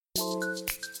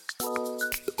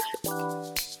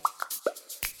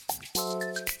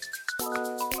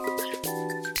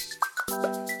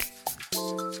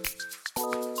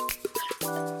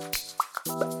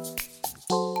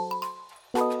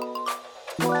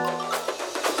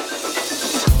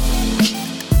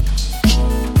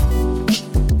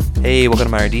Hey, welcome to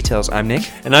Minor Details. I'm Nick,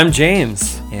 And I'm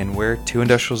James. and we're two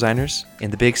industrial designers in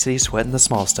the big city sweating the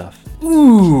small stuff.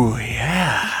 Ooh,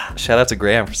 yeah. Shout out to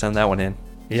Graham for sending that one in.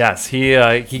 Yes, he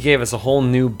gave us a whole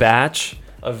new batch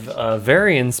of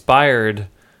very inspired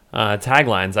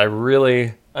taglines.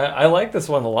 I like this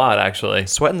one a lot, actually.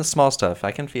 Sweating the small stuff.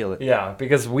 I can feel it. Yeah,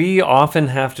 because we often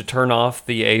have to turn off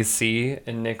the AC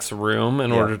in Nick's room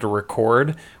in order to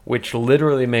record, which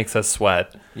literally makes us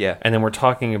sweat. Yeah. And then we're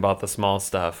talking about the small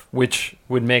stuff, which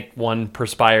would make one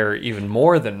perspire even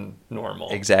more than normal.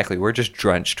 Exactly. We're just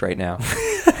drenched right now.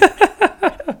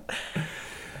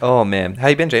 Oh, man. How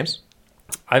you been, James?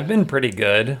 I've been pretty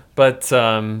good, but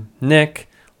Nick,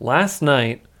 last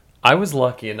night I was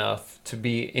lucky enough to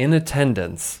be in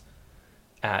attendance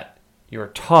at your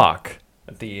talk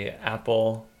at the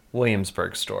Apple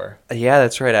Williamsburg store. Yeah,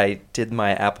 that's right. I did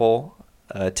my Apple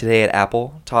Today at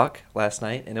Apple talk last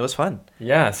night, and it was fun.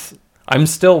 Yes, I'm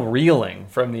still reeling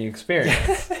from the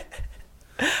experience.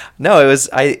 No, it was,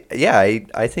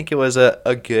 I think it was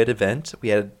a good event. We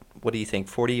had, what do you think,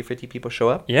 40 or 50 people show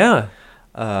up? Yeah.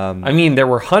 I mean, there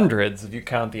were hundreds if you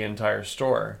count the entire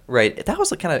store. Right. That was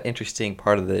the kind of interesting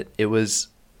part of it. It was,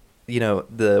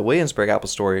 the Williamsburg Apple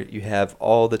store, you have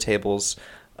all the tables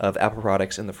of Apple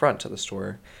products in the front of the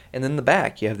store. And then in the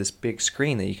back, you have this big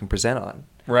screen that you can present on.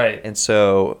 Right. And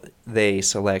so they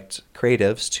select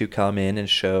creatives to come in and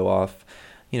show off,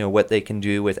 what they can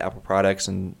do with Apple products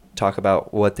and talk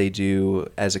about what they do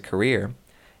as a career.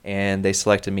 And they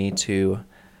selected me to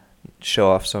show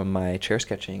off some of my chair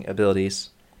sketching abilities.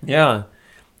 Yeah.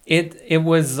 It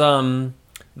was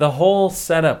the whole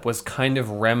setup was kind of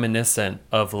reminiscent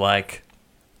of like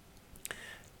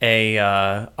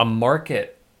a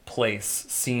marketplace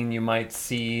scene you might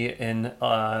see in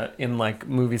like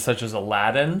movies such as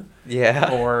Aladdin.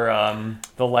 Yeah. Or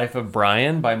The Life of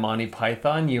Brian by Monty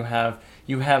Python. You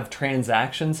have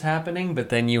transactions happening, but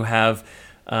then you have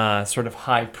sort of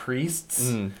high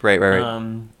priests. Right.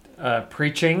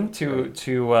 Preaching to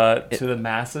the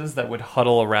masses that would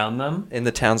huddle around them In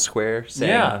the town square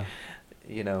saying,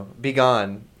 yeah, be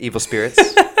gone, evil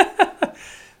spirits.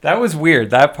 that was weird.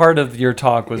 That part of your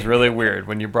talk was really weird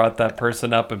when you brought that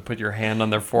person up and put your hand on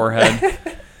their forehead.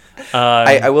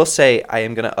 I will say I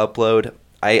am going to upload,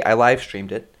 I live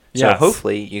streamed it, so Yes.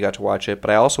 hopefully you got to watch it,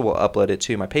 but I also will upload it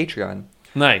to my Patreon.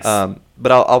 Nice.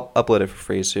 But I'll upload it for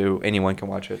free so anyone can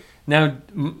watch it. Now,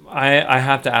 I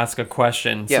have to ask a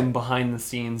question, Yeah. some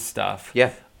behind-the-scenes stuff.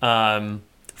 Yeah.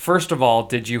 First of all,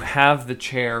 did you have the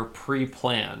chair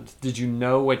pre-planned? Did you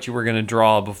know what you were going to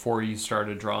draw before you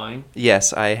started drawing?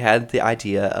 Yes, I had the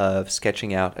idea of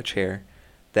sketching out a chair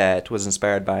that was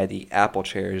inspired by the Apple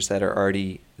chairs that are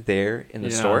already there in the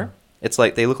Yeah. store. It's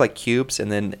like they look like cubes,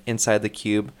 and then inside the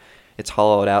cube, it's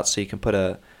hollowed out so you can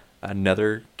put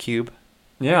another cube.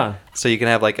 Yeah. So you can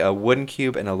have like a wooden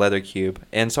cube and a leather cube.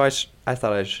 And so I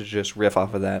thought I should just riff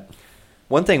off of that.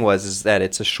 One thing is that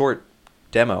it's a short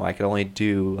demo. I could only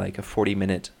do like a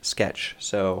 40-minute sketch.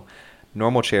 So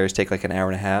normal chairs take like an hour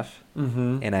and a half.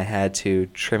 Mm-hmm. And I had to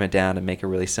trim it down and make a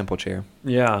really simple chair.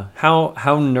 Yeah.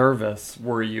 How nervous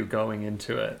were you going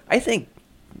into it? I think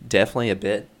definitely a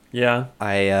bit. Yeah.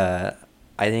 I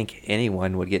think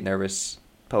anyone would get nervous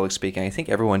public speaking. I think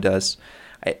everyone does.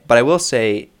 But I will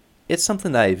say it's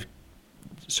something that I've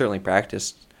certainly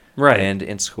practiced. Right. And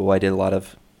in school I did a lot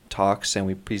of talks and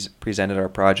we presented our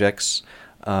projects.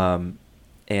 And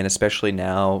especially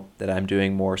now that I'm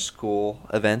doing more school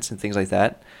events and things like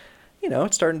that,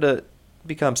 it's starting to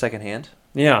become secondhand.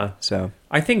 Yeah. So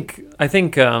I think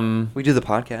we do the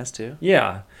podcast too.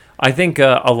 yeah. I think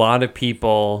a lot of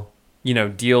people,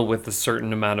 deal with a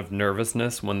certain amount of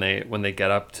nervousness when they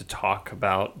get up to talk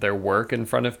about their work in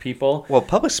front of people. Well,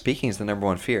 public speaking is the number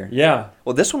one fear. Yeah.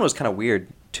 Well, this one was kind of weird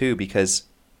too because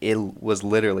it was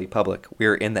literally public. We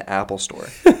were in the Apple store.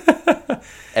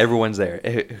 Everyone's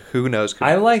there. Who knows?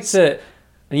 I like to,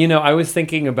 I was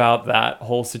thinking about that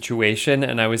whole situation,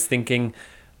 and I was thinking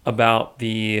about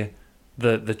the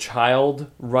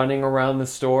child running around the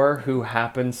store who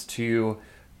happens to,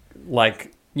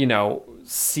 like,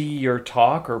 see your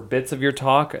talk or bits of your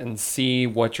talk and see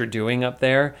what you're doing up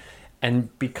there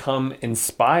and become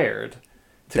inspired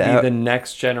to be the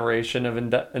next generation of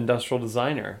industrial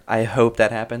designer. I hope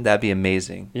that happened. That'd be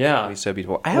amazing. Yeah. That'd be so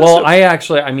beautiful.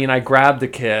 I grabbed the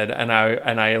kid and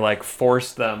I like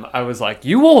forced them. I was like,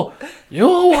 you will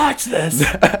watch this.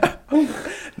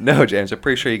 No, James, I'm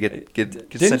pretty sure you get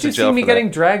sent to jail. Didn't you see me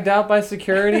getting dragged out by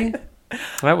security?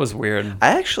 That was weird.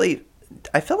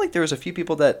 I felt like there was a few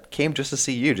people that came just to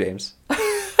see you, James.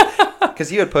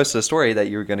 Because you had posted a story that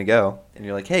you were going to go, and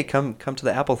you're like, hey, come to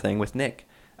the Apple thing with Nick.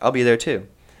 I'll be there too.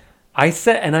 I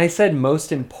said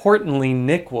most importantly,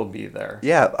 Nick will be there.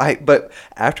 Yeah, but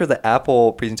after the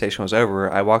Apple presentation was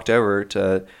over, I walked over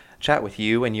to chat with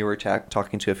you, and you were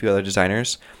talking to a few other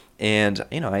designers, and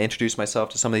I introduced myself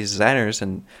to some of these designers,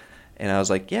 and I was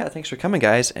like, yeah, thanks for coming,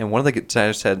 guys. And one of the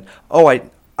designers said, oh,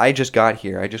 I just got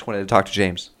here. I just wanted to talk to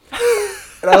James.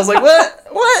 And I was like,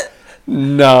 what?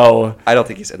 No. I don't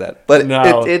think he said that, but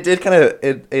No. it did kind of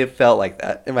it felt like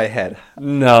that in my head.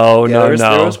 No, Yeah,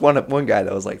 no. there was one guy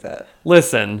that was like that.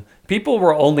 Listen, people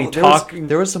were only There was, talking.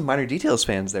 there was some Minor Details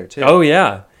fans there too. Oh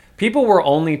yeah, people were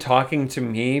only talking to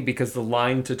me because the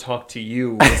line to talk to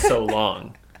you was so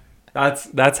long.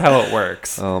 That's how it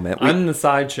works. Oh, man. I'm the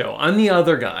sideshow. I'm the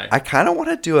other guy. I kind of want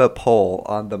to do a poll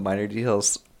on the Minor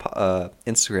Details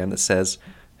Instagram that says,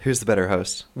 who's the better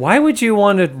host? Why would you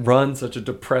want to run such a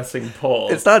depressing poll?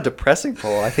 It's not a depressing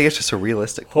poll. I think it's just a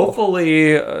realistic poll.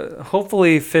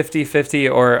 Hopefully 50-50,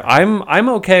 or I'm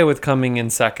okay with coming in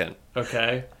second.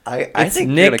 Okay. I It's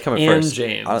think Nick you're going to come in and first.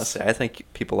 James. Honestly, I think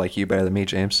people like you better than me,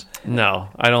 James. No,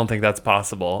 I don't think that's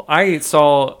possible. I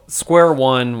saw Square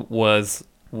One was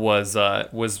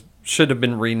should have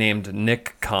been renamed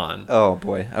Nick Con. Oh,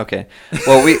 boy. Okay.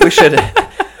 Well, we should...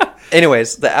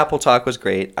 Anyways, the Apple Talk was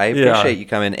great. I appreciate you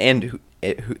coming. And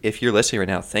if you're listening right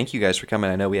now, thank you guys for coming.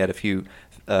 I know we had a few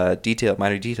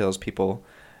Minor Details people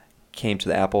came to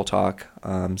the Apple Talk.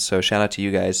 So shout out to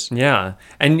you guys. Yeah.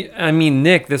 And I mean,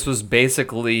 Nick, this was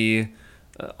basically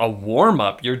a warm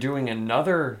up. You're doing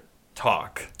another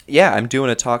talk. Yeah, I'm doing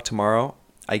a talk tomorrow.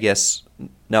 I guess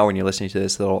not when you're listening to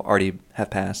this, it'll already have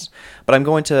passed. But I'm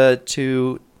going to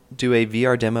do a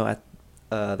VR demo at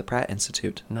the Pratt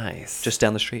Institute. Nice. Just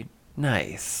down the street.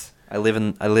 Nice. I live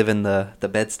in the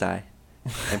Bed-Stuy.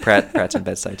 And Pratt's in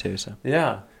Bed-Stuy too, so.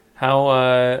 Yeah.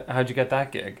 How'd you get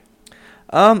that gig?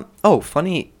 Oh,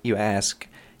 funny you ask.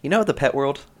 You know the Pet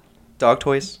World? Dog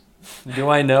toys? Do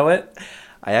I know it?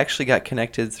 I actually got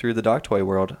connected through the dog toy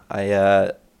world.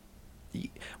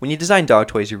 When you design dog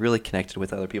toys, you're really connected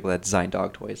with other people that design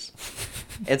dog toys.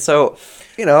 And so,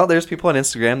 there's people on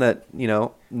Instagram that,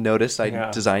 noticed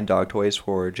I designed dog toys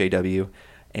for JW,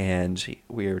 and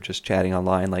we were just chatting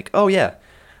online like, oh, yeah,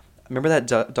 remember that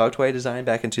dog toy I designed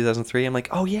back in 2003? I'm like,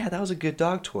 oh, yeah, that was a good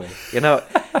dog toy.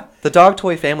 The dog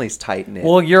toy family's tight-knit.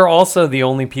 Well, you're also the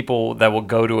only people that will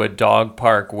go to a dog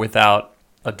park without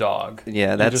a dog.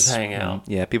 Yeah, You just hang out.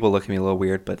 Yeah, people look at me a little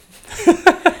weird, but...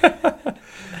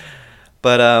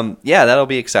 But, yeah, that'll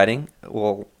be exciting.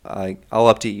 Well,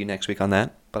 I'll update you next week on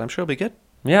that, but I'm sure it'll be good.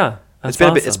 Yeah, that's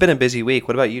It's been a busy week.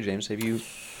 What about you, James? Have you...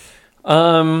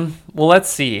 Well, let's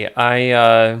see.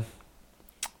 I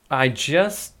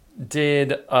just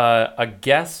did a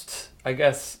guest, I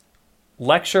guess,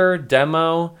 lecture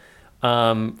demo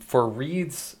for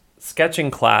Reed's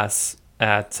sketching class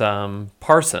at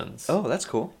Parsons. Oh, that's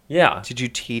cool. Yeah. Did you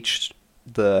teach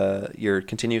your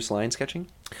continuous line sketching?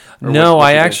 Or No, what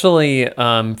I you do? actually,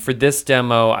 for this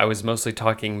demo, I was mostly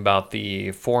talking about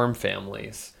the form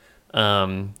families,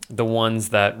 the ones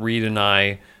that Reed and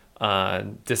I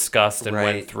discussed and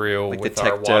Right. went through Like the with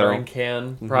our Tecto. watering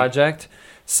can project.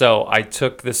 So I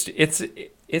took this.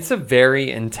 It's a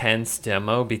very intense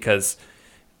demo because,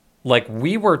 like,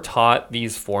 we were taught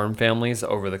these form families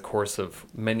over the course of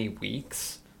many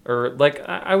weeks, or like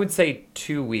I would say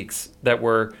 2 weeks that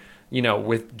were,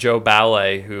 with Joe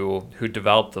Ballet who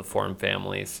developed the form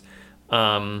families,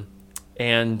 but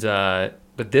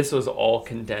this was all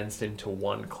condensed into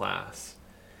one class,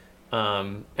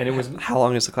 and it was How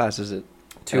long is the class? Is it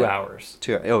 2 hours.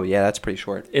 Oh, yeah, that's pretty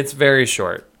short. It's very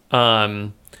short,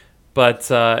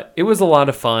 but it was a lot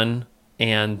of fun,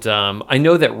 and I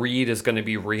know that Reed is going to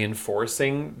be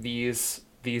reinforcing these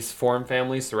form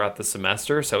families throughout the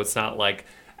semester, so it's not like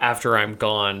after I'm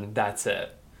gone, that's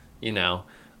it,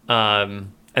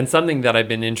 And something that I've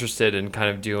been interested in kind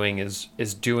of doing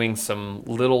is doing some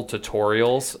little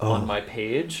tutorials on my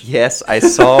page. Yes, I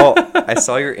saw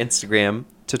your Instagram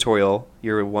tutorial,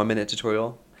 your 1-minute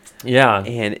tutorial. Yeah.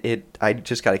 And I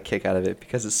just got a kick out of it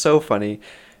because it's so funny,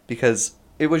 because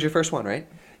it was your first one, right?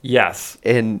 Yes.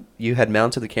 And you had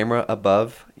mounted the camera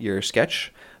above your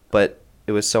sketch, but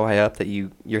it was so high up that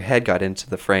your head got into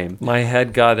the frame. My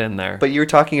head got in there. But you were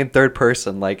talking in third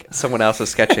person, like someone else was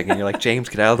sketching, and you're like, James,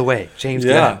 get out of the way. James,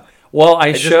 get out. Well,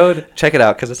 I showed... Check it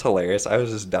out, because it's hilarious. I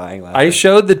was just dying laughing. I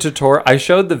showed the tutorial. I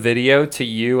showed the video to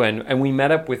you, and we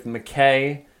met up with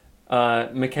McKay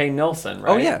Nilsson,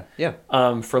 right? Oh,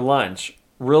 yeah. For lunch.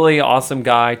 Really awesome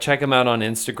guy. Check him out on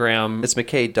Instagram. It's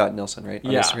McKay.Nilsson, right?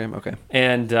 On Instagram? Okay.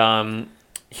 And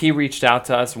he reached out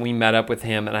to us, and we met up with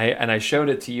him, and I showed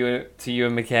it to you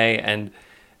and McKay,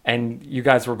 and you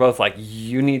guys were both like,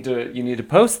 you need to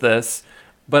post this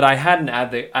but I hadn't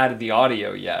added the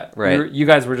audio yet. Right. You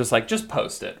guys were just like, just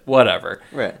post it, whatever.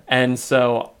 Right. And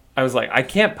so I was like, I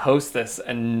can't post this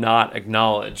and not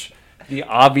acknowledge the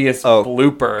obvious Oh,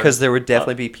 blooper. Because there would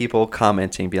definitely be people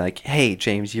commenting, be like, "Hey,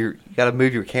 James, you got to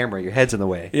move your camera. Your head's in the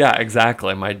way." Yeah,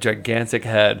 exactly. My gigantic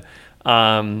head.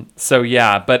 So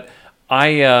yeah, but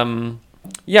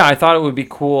I thought it would be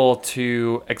cool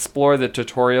to explore the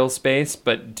tutorial space,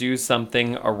 but do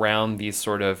something around these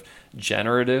sort of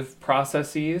generative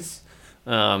processes.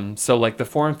 So like the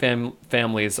forum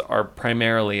families are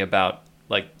primarily about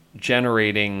like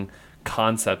generating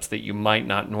concepts that you might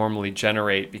not normally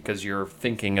generate because you're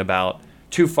thinking about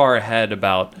too far ahead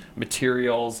about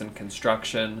materials and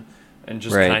construction and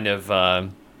just Right. kind of, I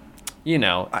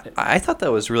thought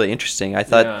that was really interesting. I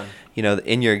thought, Yeah.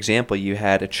 in your example, you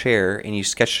had a chair and you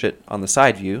sketched it on the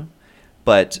side view,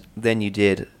 but then you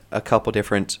did a couple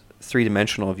different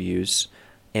three-dimensional views,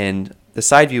 and the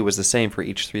side view was the same for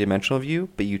each three-dimensional view,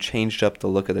 but you changed up the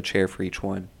look of the chair for each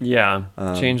one. Yeah,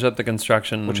 Um, change up the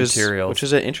construction and the materials. Which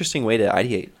is an interesting way to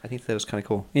ideate. I think that was kind of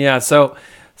cool. Yeah, so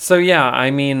yeah,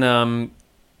 I mean,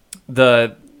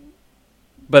 but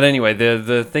anyway,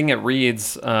 the thing at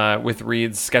Reed's with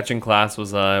Reed's sketching class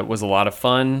was a lot of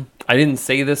fun. I didn't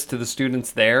say this to the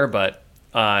students there, but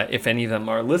if any of them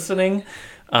are listening,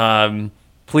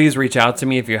 please reach out to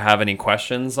me if you have any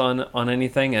questions on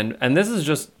anything. And this is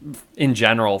just in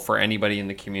general for anybody in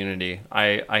the community.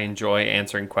 I enjoy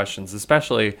answering questions,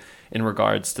 especially in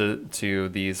regards to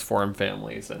these forum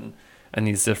families and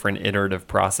these different iterative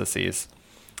processes.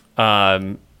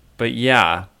 But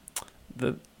yeah,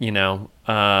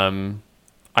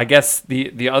 I guess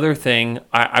the other thing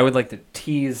I would like to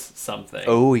tease something.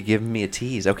 Oh, you're giving me a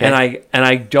tease. Okay. And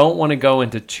I don't want to go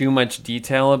into too much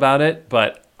detail about it,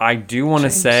 but I do want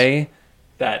to say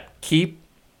that keep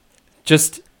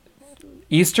just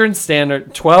Eastern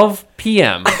Standard 12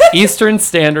 p.m. Eastern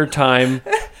Standard Time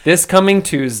this coming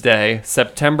Tuesday,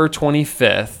 September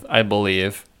 25th, I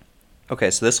believe. Okay,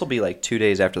 so this will be like 2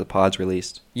 days after the pod's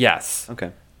released. Yes.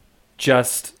 Okay.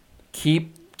 Just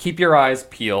keep your eyes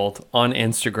peeled on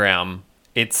Instagram.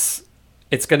 It's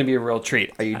going to be a real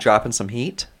treat. Are you dropping some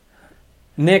heat?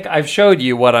 Nick, I've showed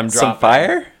you what I'm dropping. Some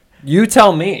fire? You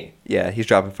tell me. Yeah, he's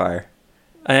dropping fire.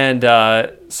 And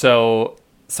so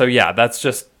yeah, that's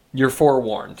just, you're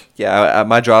forewarned. Yeah,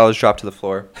 my jaw was dropped to the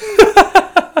floor.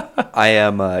 I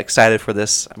am excited for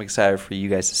this. I'm excited for you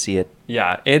guys to see it.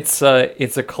 Yeah, it's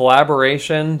a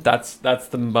collaboration. That's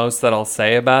the most that I'll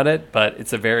say about it, but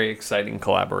it's a very exciting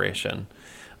collaboration.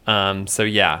 So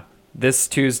yeah, this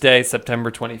Tuesday,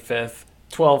 September 25th,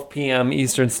 12 p.m.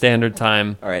 Eastern Standard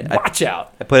Time. All right, watch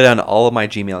out. I put it on all of my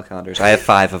Gmail calendars. I have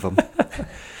 5 of them.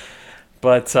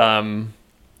 But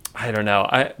I don't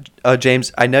know.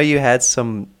 James, I know you had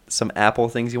some Apple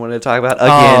things you wanted to talk about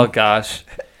again. Oh gosh,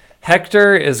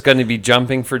 Hector is going to be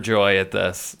jumping for joy at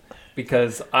this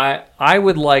because I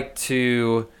would like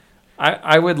to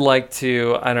I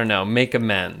don't know, make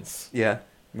amends. Yeah.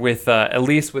 With at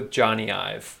least with Johnny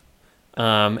Ive,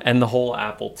 and the whole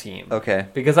Apple team. Okay.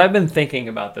 Because I've been thinking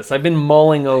about this. I've been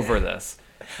mulling over this.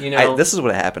 This is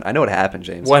what happened. I know what happened,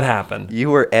 James. What happened? You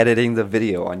were editing the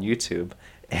video on YouTube,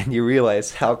 and you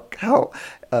realized how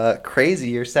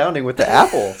crazy you're sounding with the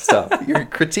Apple stuff. You're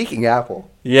critiquing Apple.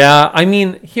 Yeah, I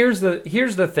mean, here's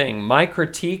the thing. My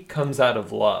critique comes out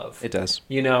of love. It does.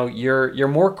 You're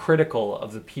more critical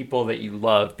of the people that you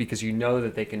love because you know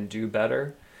that they can do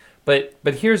better. But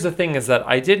here's the thing: is that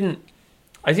I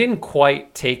didn't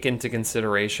quite take into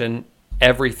consideration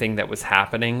everything that was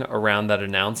happening around that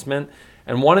announcement.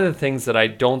 And one of the things that I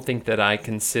don't think that I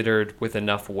considered with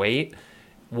enough weight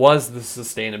was the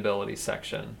sustainability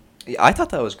section. Yeah, I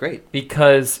thought that was great.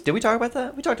 Because did we talk about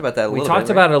that? We talked about that a little bit. We talked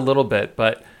about it a little bit,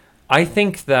 but I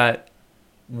think that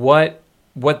what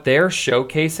they're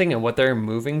showcasing and what they're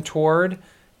moving toward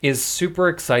is super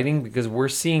exciting because we're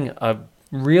seeing a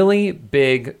really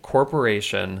big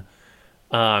corporation.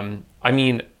 I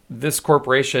mean, this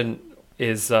corporation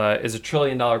is a $1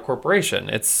 trillion corporation.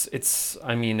 It's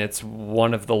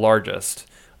one of the largest.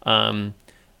 And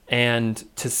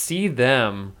to see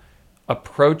them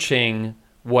approaching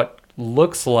what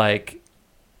looks like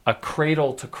a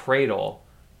cradle to cradle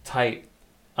type,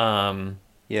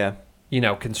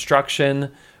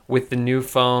 construction with the new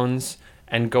phones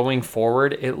and going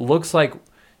forward, it looks like,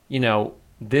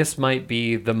 this might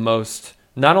be the most,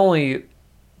 not only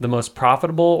the most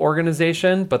profitable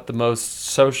organization, but the most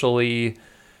socially,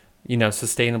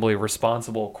 sustainably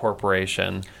responsible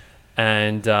corporation.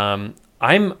 And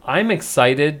I'm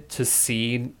excited to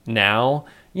see now.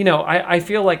 I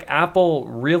feel like Apple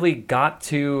really got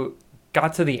to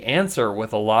the answer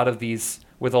with a lot of these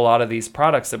with a lot of these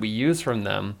products that we use from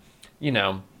them, you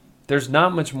know, there's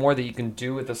not much more that you can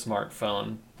do with a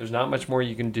smartphone. There's not much more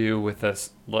you can do with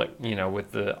this, you know,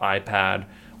 with the iPad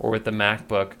or with the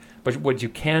MacBook. But what you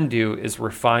can do is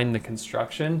refine the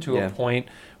construction to a point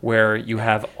where you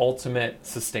have ultimate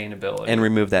sustainability. And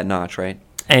remove that notch, right?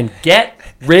 And get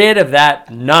rid of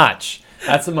that notch.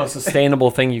 That's the most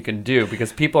sustainable thing you can do,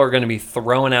 because people are going to be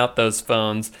throwing out those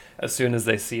phones as soon as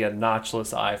they see a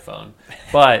notchless iPhone.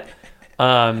 But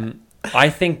I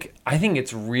think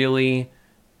it's really,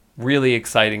 really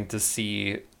exciting to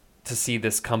see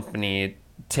this company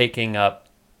taking up,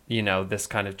 you know, this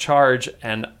kind of charge,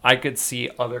 and I could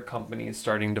see other companies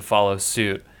starting to follow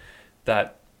suit.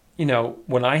 That, you know,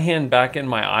 when I hand back in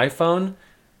my iPhone,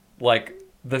 like,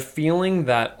 the feeling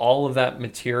that all of that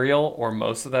material or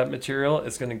most of that material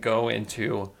is going to go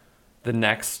into the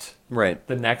next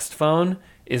phone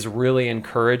is really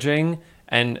encouraging.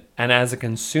 And as a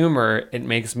consumer, it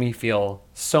makes me feel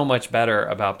so much better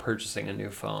about purchasing a new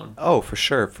phone. Oh, for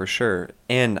sure.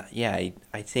 And yeah,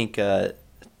 I think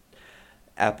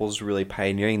Apple's really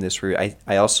pioneering this route.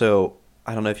 I also,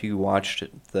 I don't know if you watched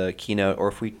the keynote, or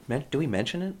if we did we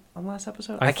mention it on the last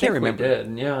episode? I can't remember. We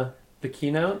did, yeah. The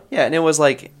keynote? Yeah, and it was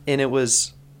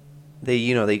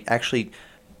they actually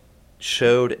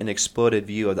showed an exploded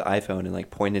view of the iPhone and like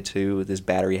pointed to this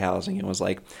battery housing and was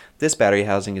like, this battery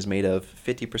housing is made of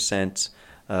 50%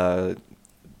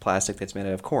 plastic that's made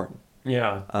out of corn.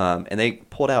 Yeah. And they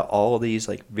pulled out all of these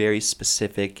like very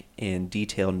specific and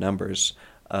detailed numbers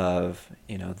of,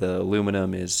 you know, the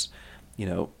aluminum is, you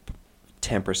know,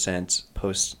 10%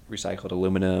 post-recycled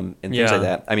aluminum and things like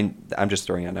that. I mean, I'm just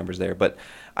throwing out numbers there, but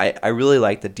I really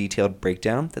like the detailed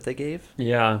breakdown that they gave.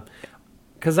 Yeah,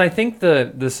 because I think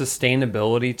the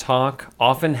sustainability talk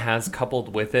often has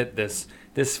coupled with it this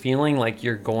feeling like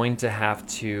you're going to have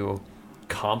to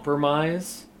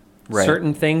compromise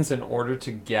certain things in order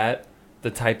to get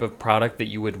the type of product that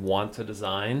you would want to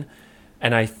design.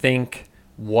 And I think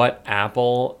what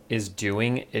Apple is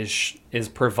doing is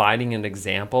providing an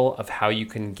example of how you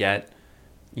can get,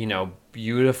 you know,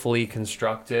 beautifully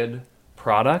constructed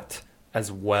product as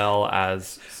well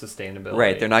as sustainability.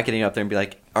 Right. They're not getting up there and be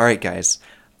like, all right, guys,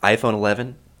 iPhone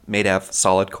 11 made out of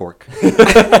solid cork.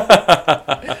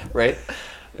 Right?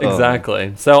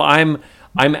 Exactly. So I'm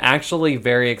actually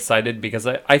very excited, because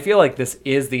I feel like this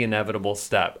is the inevitable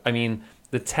step. I mean,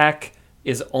 the tech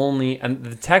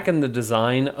and the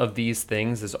design of these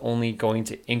things is only going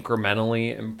to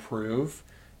incrementally improve,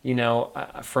 you know,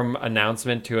 from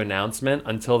announcement to announcement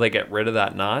until they get rid of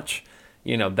that notch.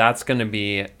 You know, that's going to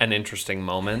be an interesting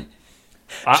moment.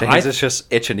 James is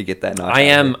just itching to get that notch. I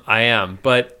am.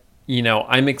 But, you know,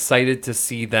 I'm excited to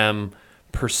see them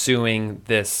pursuing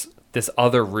this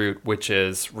other route, which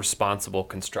is responsible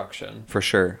construction. For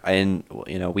sure. And,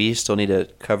 you know, we still need to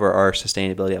cover our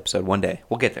sustainability episode one day.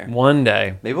 We'll get there. One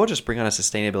day. Maybe we'll just bring on a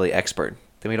sustainability expert.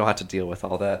 Then we don't have to deal with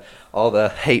all the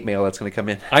hate mail that's going to come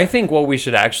in. I think what we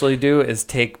should actually do is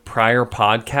take prior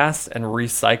podcasts and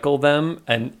recycle them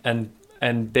and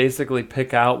basically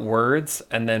pick out words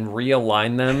and then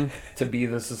realign them to be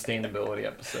the sustainability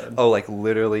episode. Oh, like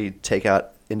literally take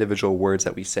out individual words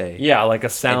that we say. Yeah, like a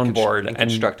soundboard. And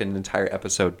construct an entire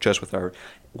episode just with our...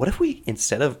 What if we,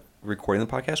 instead of recording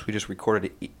the podcast, we just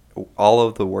recorded all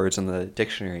of the words in the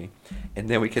dictionary, and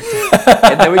then we could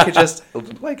just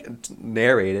like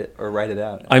narrate it or write it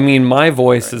out. I mean, my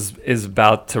voice is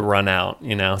about to run out,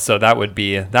 you know, so that would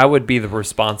be the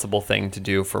responsible thing to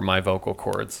do for my vocal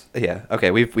cords. Yeah. Okay.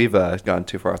 We've gone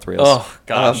too far off the rails. Oh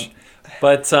gosh.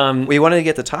 But we wanted to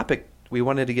get the topic. We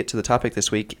wanted to get to the topic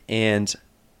this week and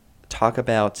talk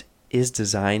about, is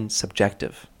design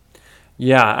subjective?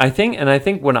 Yeah, I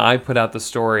think when I put out the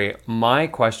story, my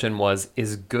question was,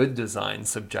 is good design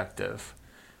subjective?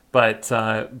 But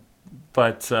I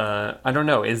don't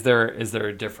know. Is there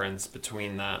a difference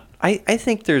between that? I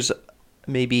think there's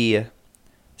maybe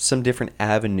some different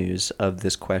avenues of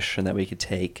this question that we could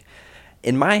take.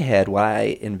 In my head, what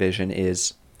I envision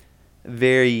is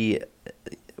when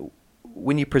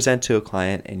you present to a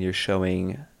client and you're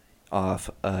showing off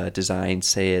a design,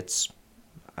 say it's,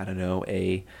 I don't know,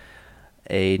 a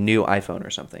new iPhone or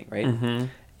something, right? Mm-hmm.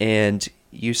 And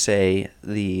you say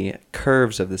the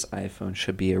curves of this iPhone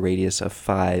should be a radius of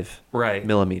 5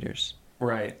 millimeters.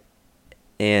 Right.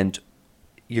 And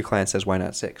your client says, why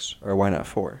not 6 or why not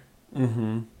 4?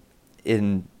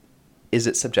 Mm-hmm. Is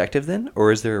it subjective then,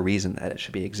 or is there a reason that it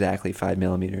should be exactly 5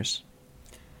 millimeters?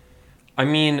 I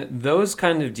mean, those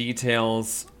kind of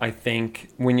details, I think,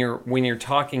 when you're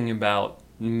talking about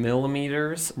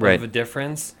millimeters of a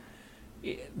difference,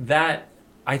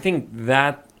 I think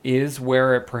that is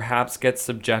where it perhaps gets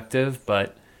subjective.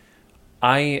 But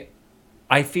I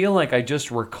feel like I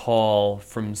just recall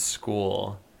from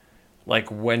school, like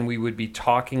when we would be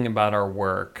talking about our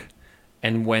work,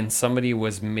 and when somebody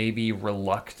was maybe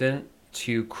reluctant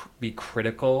to be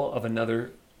critical of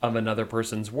another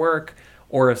person's work,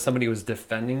 or if somebody was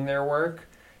defending their work,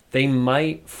 they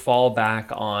might fall back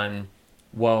on,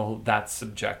 well, that's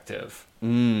subjective,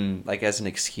 Like as an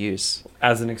excuse.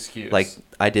 as an excuse. Like,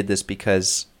 I did this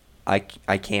because I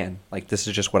can. Like, this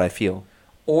is just what I feel.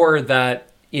 Or that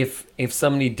if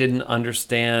somebody didn't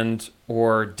understand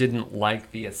or didn't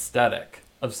like the aesthetic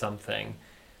of something,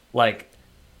 like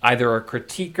either a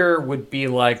critiquer would be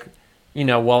like,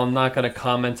 well, I'm not going to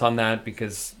comment on that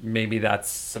because maybe that's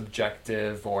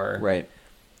subjective, or Right.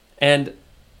 and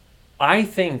I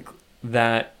think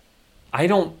that I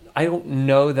don't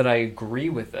know that I agree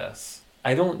with this.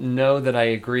 I don't know that I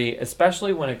agree,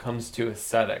 especially when it comes to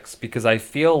aesthetics, because I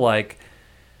feel like,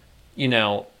 you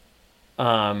know,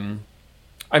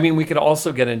 I mean, we could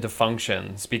also get into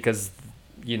functions because,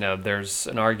 there's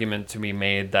an argument to be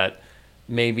made that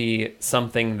maybe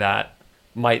something that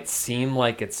might seem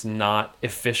like it's not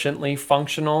efficiently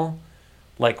functional,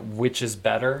 like which is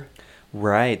better.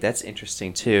 Right. That's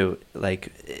interesting too.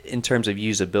 Like, in terms of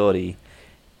usability,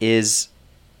 is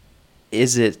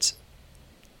it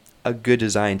a good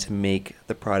design to make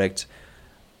the product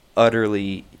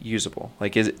utterly usable?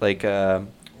 Like, is it like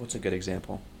what's a good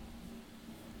example?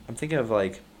 I'm thinking of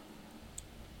like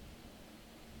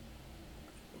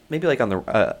maybe like on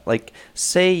the like,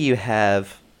 say you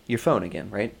have your phone again,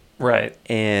 right? Right.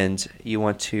 And you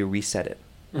want to reset it.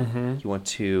 Mm-hmm. You want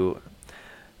to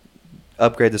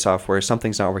upgrade the software.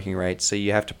 Something's not working right, so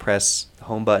you have to press the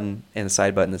home button and the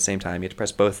side button at the same time. You have to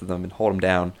press both of them and hold them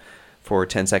down for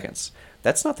 10 seconds.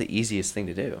 That's not the easiest thing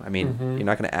to do. I mean, Mhm. you're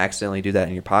not going to accidentally do that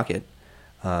in your pocket.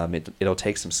 It'll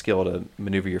take some skill to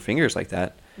maneuver your fingers like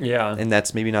that. Yeah. And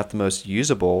that's maybe not the most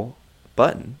usable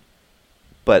button,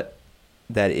 but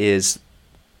that is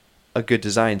a good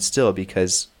design still,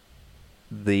 because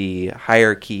the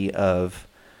hierarchy of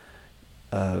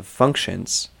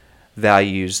functions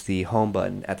values the home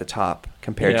button at the top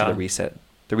compared to Yeah. the reset.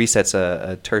 The reset's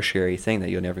a tertiary thing that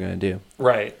you're never going to do.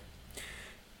 Right.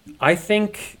 I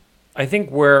think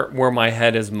where my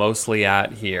head is mostly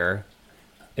at here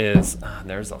is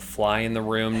there's a fly in the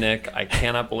room, Nick. I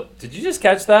cannot believe. Did you just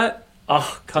catch that?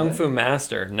 Oh, Kung Fu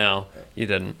Master. No, you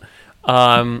didn't.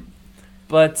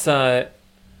 But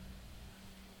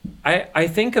I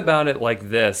think about it like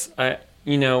this.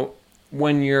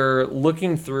 When you're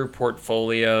looking through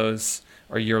portfolios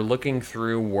or you're looking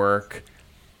through work,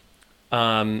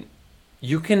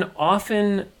 you can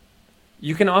often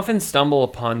stumble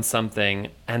upon something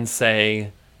and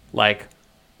say, like,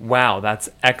 wow, that's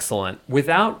excellent,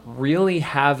 without really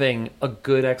having a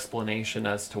good explanation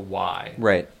as to why.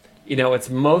 Right. It's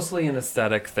mostly an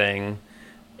aesthetic thing,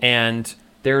 and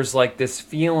there's like this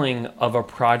feeling of a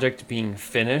project being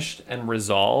finished and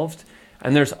resolved,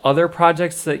 and there's other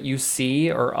projects that you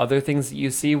see or other things that you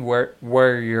see where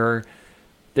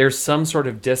there's some sort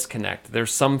of disconnect.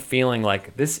 There's some feeling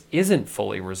like this isn't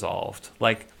fully resolved.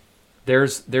 Like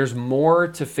there's more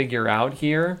to figure out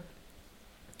here.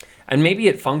 And maybe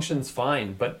it functions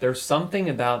fine, but there's something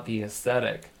about the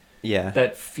aesthetic Yeah.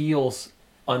 that feels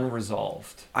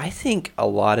unresolved. I think a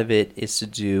lot of it is to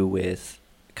do with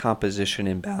composition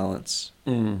and balance.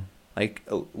 Mm. Like,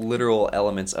 literal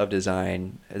elements of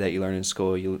design that you learn in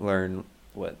school. You learn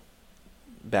what?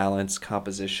 Balance,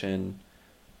 composition,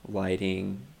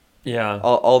 lighting, Yeah.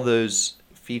 all those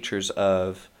features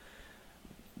of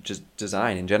just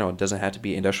design in general. It doesn't have to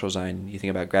be industrial design. You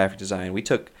think about graphic design. We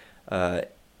took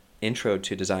intro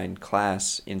to design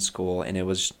class in school, and it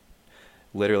was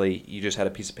literally, you just had a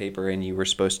piece of paper and you were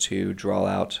supposed to draw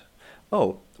out,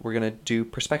 oh, we're going to do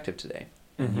perspective today.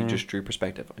 And you Mhm. just drew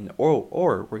perspective. And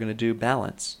or we're going to do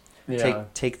balance. Yeah.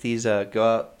 Take these, go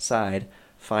outside,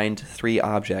 find 3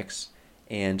 objects,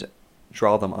 and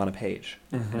draw them on a page.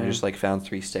 And I Mhm. just like found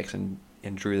 3 sticks and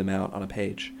drew them out on a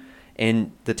page.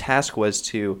 And the task was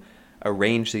to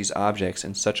arrange these objects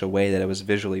in such a way that it was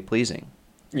visually pleasing.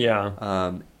 Yeah.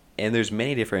 And there's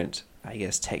many different, I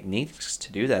guess, techniques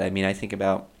to do that. I mean, I think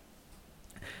about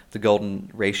the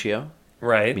golden ratio.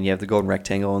 Right. I mean, you have the golden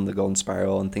rectangle and the golden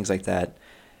spiral and things like that.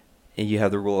 And you have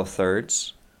the rule of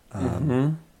thirds.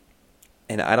 Mhm.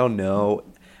 And I don't know.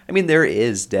 I mean, there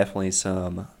is definitely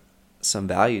some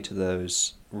value to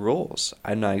those rules.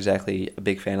 I'm not exactly a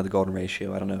big fan of the golden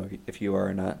ratio. I don't know if you are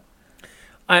or not.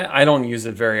 I don't use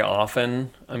it very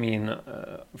often. I mean,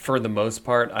 for the most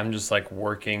part, I'm just like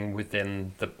working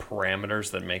within the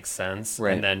parameters that make sense,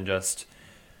 Right. and then just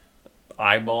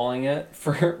eyeballing it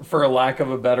for lack of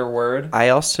a better word. I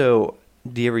also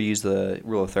Do you ever use the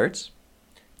rule of thirds?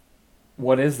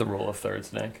 What is the rule of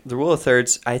thirds, Nick? The rule of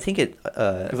thirds, I think it.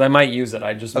 Because I might use it.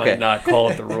 I just Okay. might not call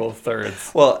it the rule of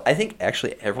thirds. Well, I think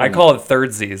actually everyone. I call it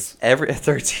thirdsies.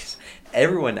 thirds.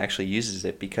 Everyone actually uses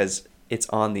it because it's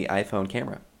on the iPhone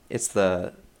camera. It's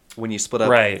the when you split up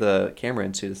Right. the camera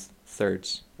into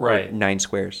thirds, or Right. 9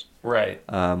 squares. Right.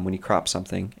 When you crop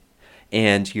something,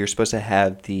 and you're supposed to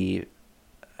have the,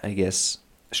 I guess,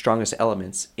 strongest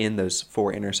elements in those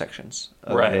 4 intersections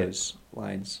of Right. those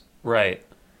lines. Right.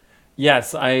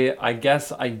 Yes, I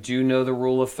guess I do know the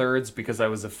rule of thirds because I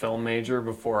was a film major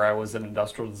before I was an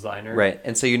industrial designer. Right,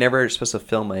 and so you're never supposed to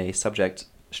film a subject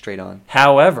straight on.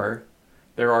 However,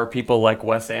 there are people like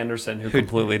Wes Anderson who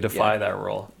completely defy yeah. that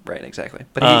rule. Right, exactly.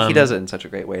 But he does it in such a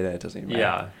great way that it doesn't even matter.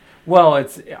 Yeah. Well,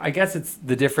 I guess it's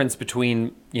the difference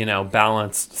between,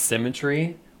 balanced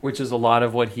symmetry, which is a lot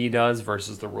of what he does,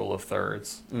 versus the rule of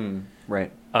thirds.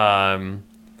 Right.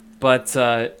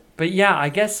 But yeah, I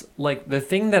guess like the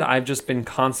thing that I've just been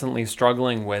constantly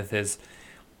struggling with is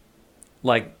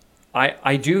like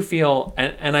I do feel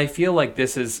and I feel like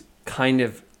this is kind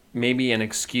of maybe an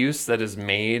excuse that is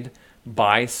made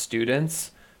by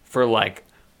students for like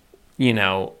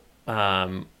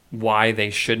why they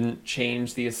shouldn't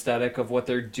change the aesthetic of what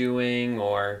they're doing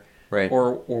or Right.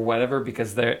 or whatever,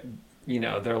 because they're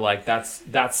like that's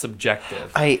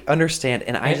subjective. I understand,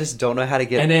 and I just don't know how to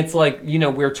get... And it's like,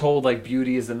 we're told like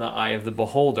beauty is in the eye of the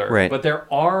beholder. Right. But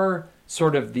there are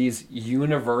sort of these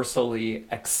universally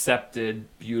accepted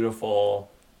beautiful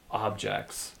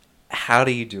objects. How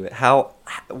do you do it?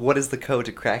 What is the code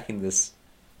to cracking this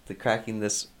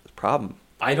problem?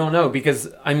 I don't know, because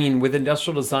with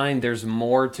industrial design there's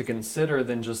more to consider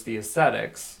than just the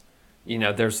aesthetics.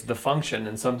 There's the function,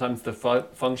 and sometimes the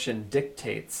function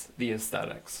dictates the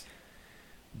aesthetics.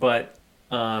 But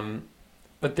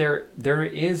there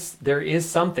is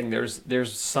something.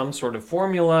 There's some sort of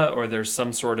formula, or there's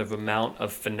some sort of amount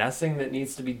of finessing that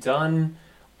needs to be done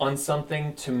on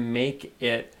something to make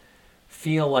it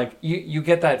feel like you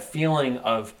get that feeling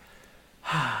of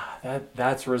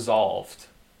that's resolved.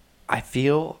 I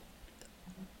feel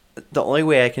the only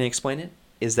way I can explain it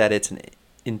is that it's an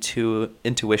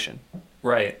intuition.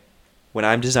 Right. When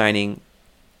I'm designing,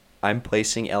 I'm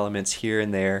placing elements here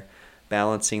and there,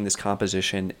 balancing this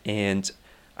composition, and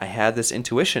I have this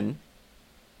intuition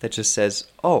that just says,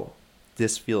 oh,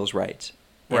 this feels right.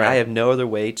 And Right. I have no other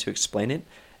way to explain it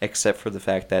except for the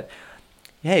fact that,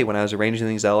 hey, when I was arranging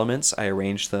these elements, I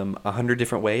arranged them 100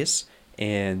 different ways,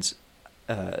 and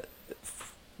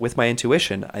with my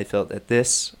intuition, I felt that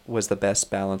this was the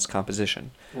best balanced composition.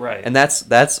 Right. And that's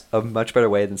a much better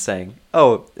way than saying,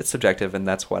 oh, it's subjective and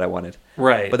that's what I wanted.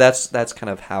 Right. But that's kind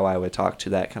of how I would talk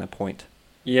to that kind of point.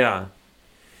 Yeah.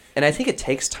 And I think it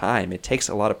takes time. It takes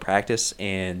a lot of practice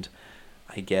and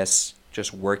I guess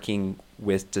just working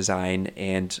with design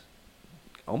and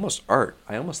almost art.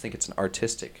 I almost think it's an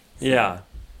artistic thing.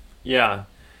 Yeah.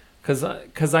 Cuz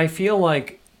I feel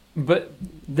like, but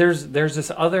there's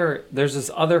this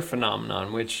other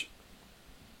phenomenon, which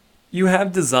you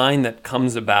have design that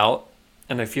comes about,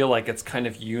 and I feel like it's kind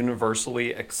of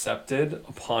universally accepted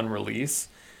upon release.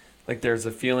 Like there's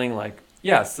a feeling like,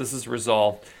 yes, this is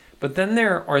resolved. But then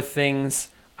there are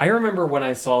things. I remember when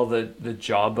I saw the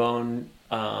Jawbone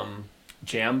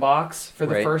jam box for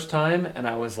the Right. first time, and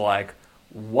I was like,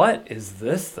 what is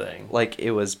this thing? Like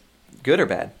it was good or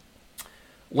bad?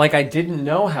 Like I didn't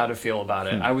know how to feel about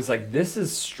it. I was like, this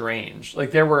is strange.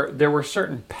 Like there were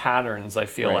certain patterns I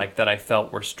feel Right. like that I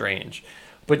felt were strange.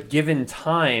 But given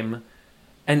time,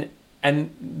 and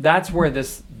that's where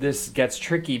this gets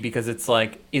tricky, because it's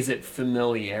like, is it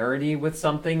familiarity with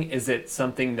something? Is it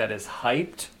something that is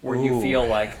hyped where you Ooh. feel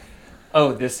like,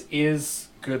 oh, this is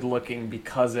good looking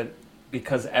because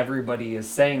everybody is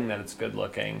saying that it's good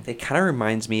looking. It kind of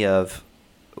reminds me of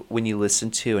when you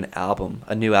listen to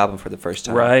a new album for the first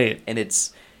time. Right. And it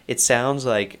sounds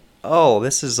like, oh,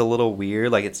 this is a little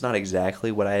weird. Like it's not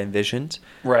exactly what I envisioned.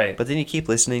 Right. But then you keep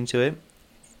listening to it,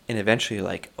 and eventually you're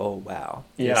like, oh wow.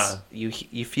 Yeah. You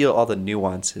feel all the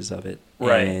nuances of it.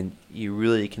 Right. And you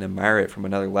really can admire it from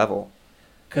another level.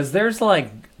 Because there's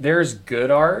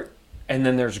good art, and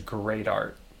then there's great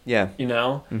art. Yeah.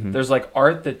 Mm-hmm. There's like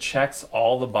art that checks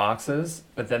all the boxes,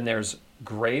 but then there's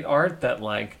great art that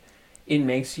like it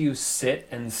makes you sit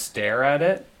and stare at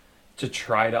it to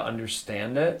try to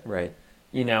understand it. Right.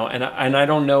 And I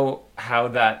don't know how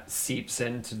that seeps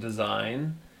into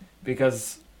design,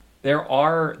 because there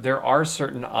are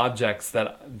certain objects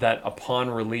that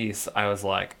upon release I was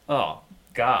like, oh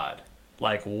God,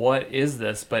 like what is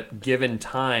this? But given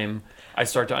time, I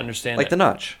start to understand Like it. the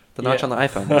notch. The notch Yeah. on the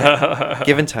iPhone. Yeah.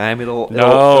 Given time, it'll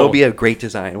No. it'll be a great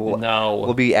design. No.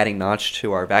 We'll be adding notch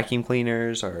to our vacuum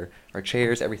cleaners, our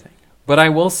chairs, everything. But I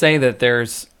will say that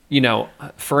there's,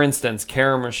 for instance,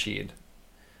 Karam Rashid.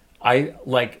 I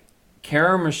like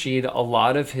Karam Rashid, a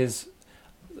lot of his.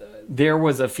 There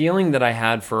was a feeling that I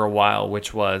had for a while,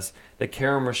 which was that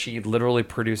Karam Rashid literally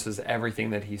produces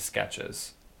everything that he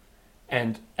sketches.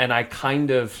 And I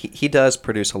kind of. He does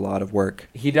produce a lot of work.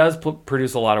 He does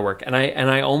produce a lot of work. And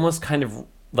I almost kind of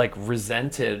like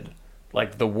resented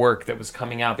like the work that was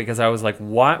coming out because I was like,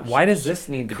 why does this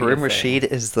need to be a Karim thing? Rashid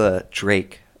is the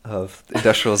Drake of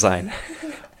industrial design.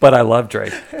 But I love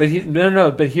Drake. But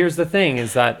no. But here's the thing: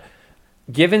 is that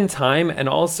given time, and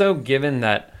also given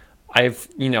that I've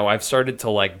started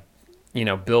to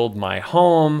build my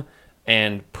home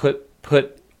and put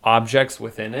objects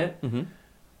within it. Mm-hmm.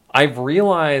 I've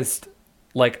realized,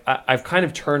 I've kind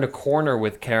of turned a corner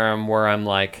with Karam where I'm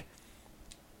like,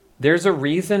 there's a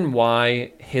reason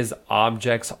why his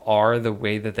objects are the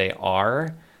way that they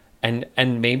are. And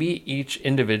maybe each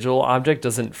individual object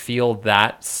doesn't feel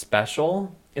that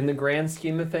special in the grand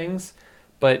scheme of things,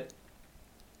 but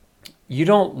you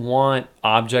don't want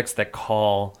objects that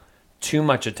call too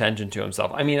much attention to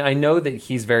himself. I mean, I know that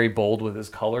he's very bold with his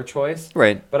color choice,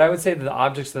 Right. but I would say that the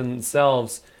objects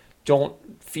themselves don't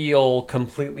feel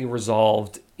completely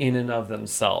resolved in and of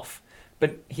themselves.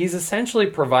 But he's essentially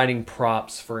providing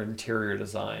props for interior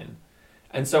design.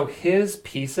 And so his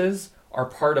pieces are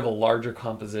part of a larger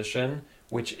composition,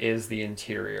 which is the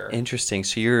interior. Interesting.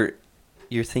 So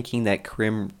you're thinking that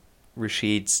Karim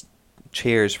Rashid's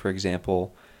chairs, for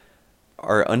example,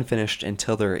 are unfinished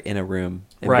until they're in a room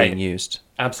and Right. being used.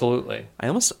 Absolutely. I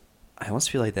almost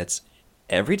feel like that's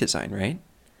every design, right?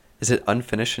 Is it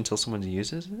unfinished until someone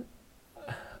uses it?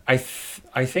 I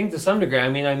think to some degree. I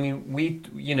mean, we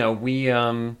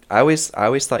I always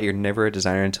thought you're never a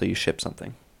designer until you ship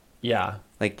something. yeah.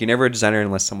 Like you're never a designer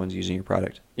unless someone's using your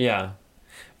product. Yeah.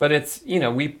 But it's,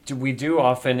 we do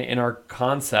often in our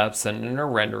concepts and in our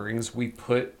renderings, we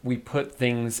put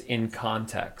things in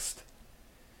context.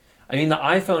 I mean, the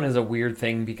iPhone is a weird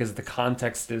thing because the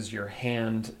context is your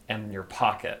hand and your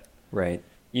pocket, Right.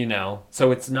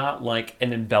 So it's not like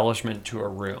an embellishment to a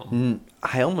room.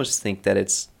 I almost think that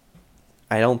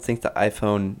I don't think the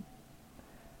iPhone,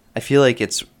 I feel like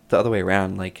it's the other way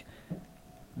around. Like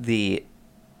the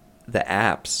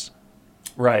apps,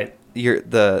 Right.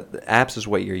 the apps is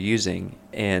what you're using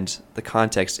and the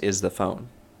context is the phone.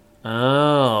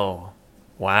 Oh,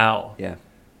 wow. Yeah.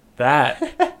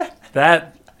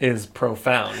 That is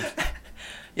profound.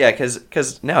 Yeah,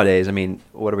 because nowadays, I mean,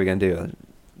 what are we going to do?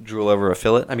 Drool over a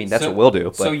fillet? I mean, that's what we'll do.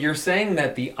 But So you're saying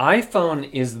that the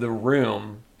iPhone is the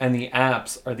room and the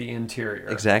apps are the interior.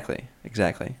 Exactly.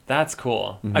 That's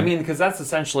cool. Mm-hmm. I mean, because that's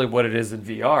essentially what it is in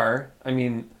VR. I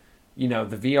mean, the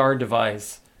VR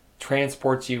device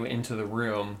transports you into the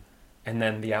room, and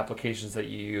then the applications that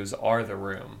you use are the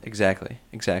room. Exactly.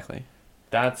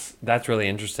 That's really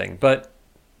interesting. But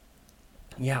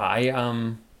yeah, I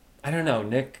don't know,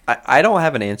 Nick. I don't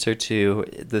have an answer to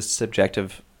the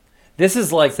subjective This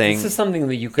is thing. This is something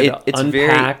that you could It's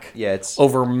unpack it's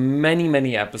over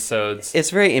many episodes. It's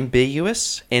very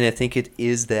ambiguous, and I think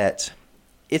it's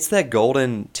that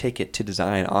golden ticket to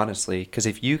design, honestly, because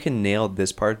if you can nail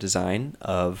this part of design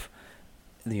of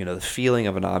the feeling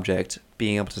of an object,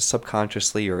 being able to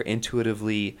subconsciously or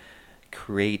intuitively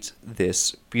create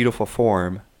this beautiful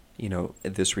form,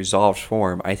 this resolved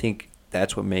form, I think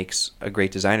that's what makes a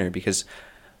great designer, because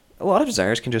a lot of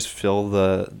designers can just fill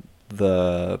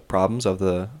the problems of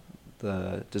the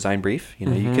design brief. You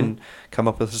Mm-hmm. can come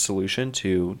up with a solution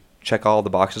to check all the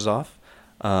boxes off,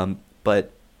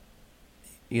 but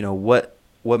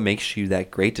what makes you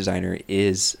that great designer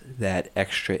is that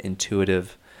extra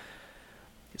intuitive,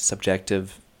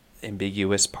 subjective,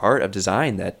 ambiguous part of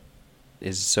design that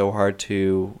is so hard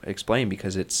to explain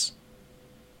because it's,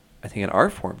 I think, an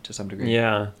art form to some degree.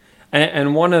 Yeah,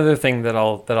 and one other thing that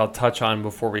I'll touch on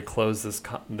before we close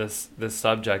this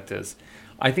subject is,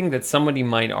 I think that somebody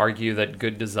might argue that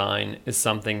good design is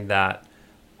something that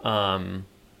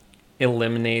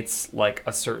eliminates like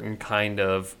a certain kind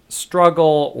of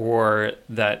struggle, or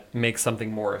that makes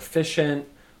something more efficient,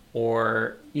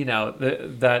 or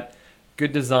that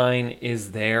good design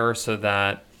is there so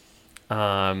that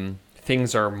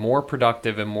things are more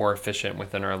productive and more efficient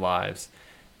within our lives.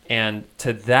 And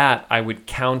to that, I would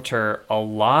counter a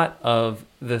lot of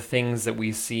the things that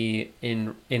we see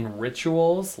in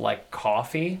rituals, like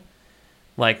coffee,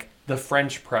 like the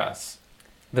French press.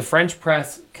 The French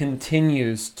press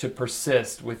continues to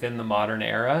persist within the modern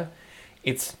era.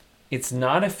 It's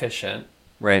not efficient.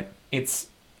 Right. It's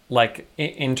like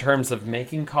in terms of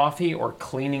making coffee or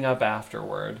cleaning up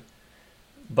afterward.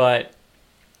 But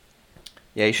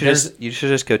Yeah, you should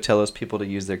just go tell those people to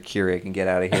use their Keurig and get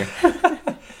out of here.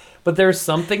 but there's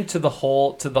something to the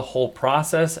whole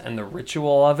process and the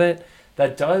ritual of it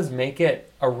that does make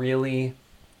it a really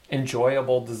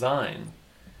enjoyable design.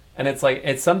 And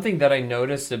it's something that I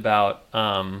noticed about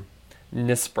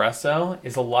Nespresso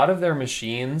is a lot of their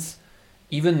machines,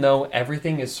 even though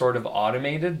everything is sort of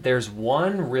automated, there's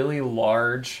one really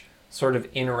large sort of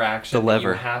interaction The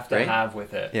lever, that you have to right? have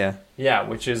with it. Yeah. Yeah,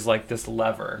 which is like this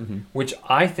lever, which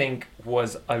I think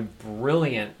was a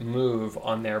brilliant move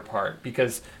on their part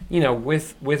because,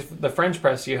 with the French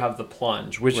press, you have the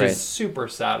plunge, which Right. is super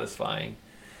satisfying.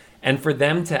 And for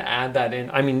them to add that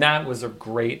in, I mean, that was a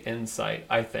great insight,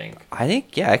 I think. I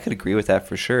think, yeah, I could agree with that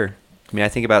for sure. I mean, I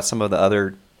think about some of the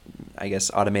other, I guess,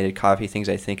 automated coffee things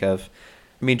I think of.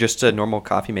 I mean, just a normal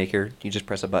coffee maker, you just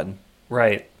press a button.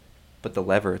 Right. But the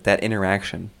lever, that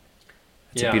interaction,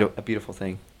 it's Yeah. a beautiful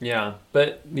thing. Yeah.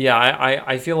 But yeah,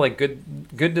 I feel like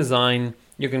good design,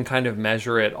 you can kind of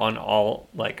measure it on all,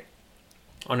 like,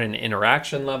 on an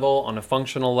interaction level, on a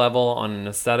functional level, on an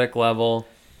aesthetic level.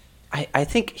 I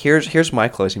think here's my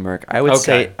closing mark. I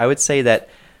would say that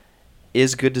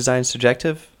is good design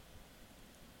subjective?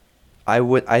 I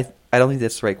don't think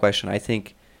that's the right question. I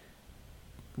think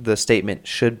the statement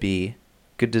should be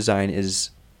good design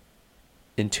is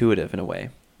intuitive in a way.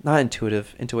 Not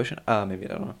intuitive, intuition. Maybe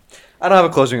I don't know. I don't have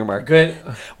a closing remark. Good.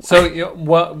 So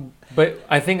what? But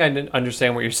I think I didn't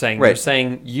understand what you're saying. Right. You're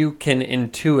saying you can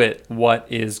intuit what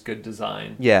is good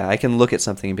design. Yeah, I can look at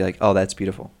something and be like, "Oh, that's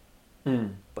beautiful." Hmm.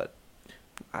 But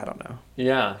I don't know.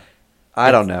 Yeah.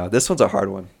 I don't know. This one's a hard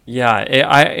one. Yeah.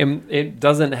 It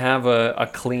doesn't have a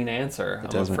clean answer, I'm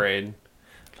doesn't. afraid.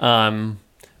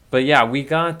 But yeah, we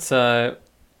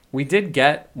did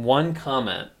get one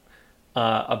comment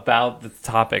about the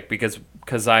topic because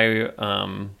I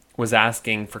was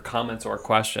asking for comments or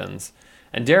questions,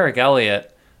 and Derek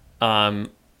Elliott,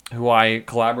 who I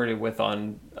collaborated with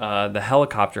on the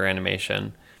helicopter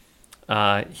animation,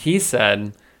 he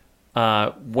said,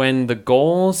 when the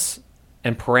goals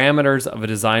and parameters of a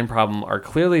design problem are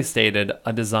clearly stated,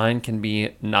 a design can be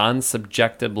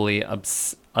non-subjectively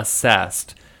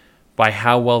assessed by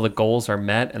how well the goals are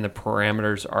met and the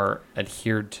parameters are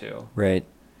adhered to. Right.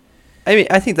 I mean,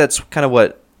 I think that's kind of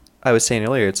what I was saying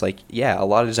earlier. It's like, yeah, a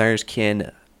lot of designers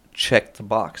can check the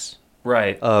box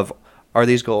Right. of, are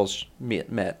these goals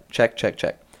met? Check, check,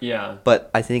 check. Yeah.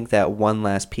 But I think that one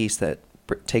last piece that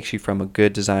takes you from a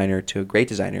good designer to a great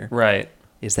designer Right.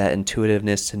 is that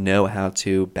intuitiveness to know how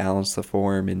to balance the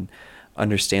form and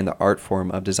understand the art form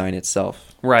of design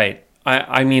itself. Right.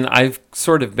 I mean, I've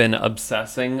sort of been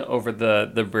obsessing over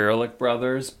the Bierlich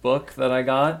brothers book that I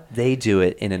got. They do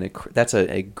it that's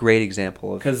a great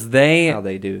example of Because how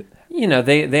they do it.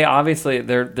 they obviously,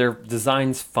 their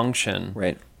designs function.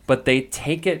 Right. But they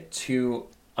take it to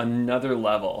another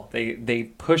level. They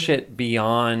push it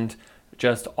beyond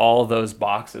just all those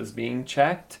boxes being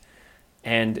checked.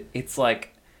 And it's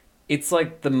like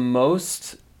the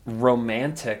most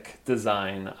romantic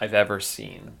design I've ever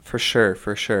seen. For sure,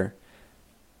 for sure.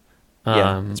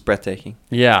 Yeah, it's breathtaking.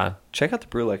 Yeah. Check out the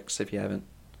Brulix if you haven't.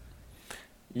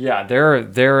 Yeah,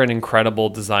 they're an incredible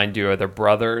design duo. They're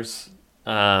brothers.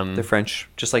 They're French,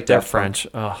 just like They're Daft French.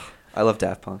 Punk. Ugh. I love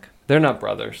Daft Punk. They're not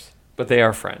brothers, but they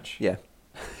are French. Yeah.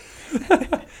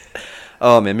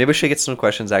 Oh man, maybe we should get some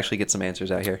questions. Actually, get some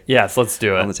answers out here Yes, let's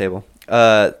do on the it. table.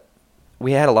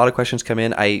 We had a lot of questions come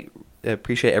in. I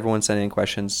appreciate everyone sending in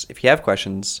questions. If you have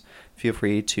questions, feel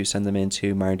free to send them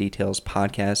into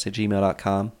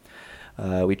modernDetailspodcast@gmail.com.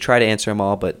 We try to answer them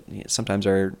all, but sometimes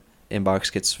our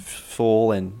inbox gets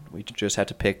full and we just have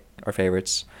to pick our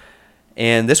favorites.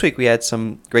 And this week we had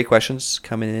some great questions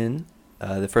coming in.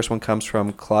 The first one comes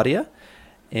from Claudia,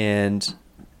 and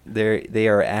they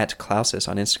are at Clausis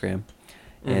on Instagram.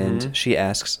 And she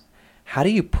asks, how do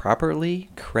you properly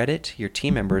credit your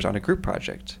team members on a group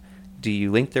project? Do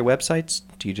you link their websites?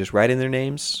 Do you just write in their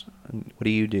names? What do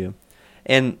you do?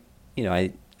 And,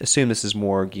 I assume this is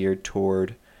more geared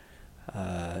toward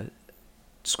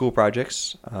school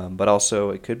projects, but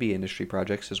also it could be industry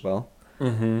projects as well.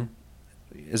 Mm-hmm.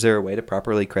 Is there a way to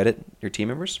properly credit your team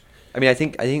members? I mean, I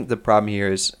think the problem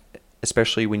here is,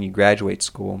 especially when you graduate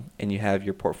school and you have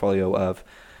your portfolio of,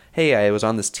 hey, I was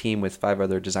on this team with 5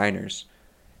 other designers,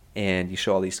 and you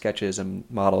show all these sketches and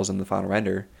models in the final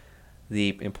render,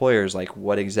 the employer is like,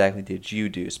 what exactly did you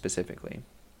do specifically?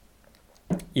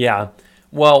 Yeah.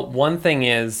 Well, one thing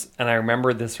is, and I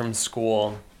remember this from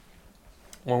school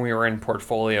when we were in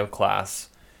portfolio class,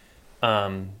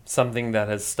 something that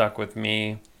has stuck with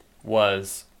me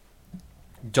was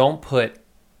don't put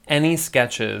any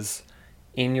sketches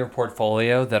in your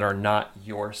portfolio that are not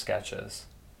your sketches.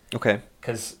 Okay.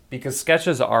 Because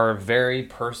sketches are a very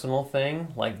personal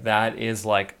thing. Like that is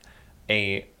like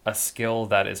a skill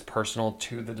that is personal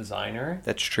to the designer.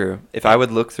 That's true. If I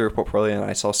would look through a portfolio and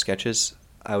I saw sketches,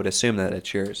 I would assume that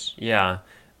it's yours. Yeah.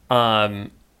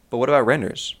 But what about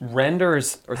renders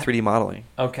Renders or 3D modeling?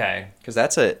 Okay. Because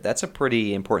that's a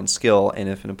pretty important skill. And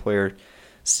if an employer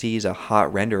sees a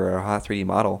hot render or a hot 3D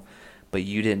model, but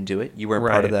you didn't do it, you weren't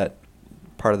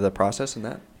part of the process in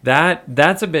that.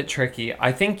 That's a bit tricky.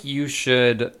 I think you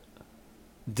should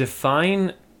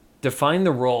define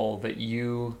the role that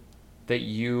you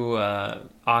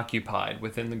occupied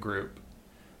within the group.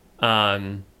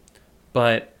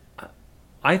 But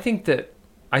I think that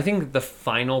the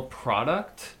final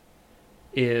product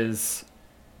is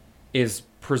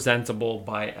presentable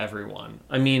by everyone.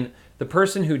 I mean, the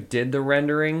person who did the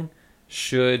rendering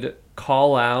should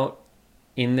call out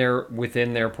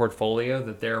within their portfolio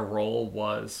that their role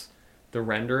was the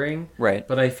rendering. Right.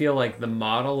 But I feel like the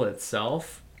model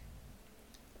itself,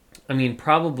 I mean,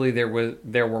 probably there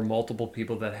were multiple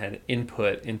people that had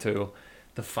input into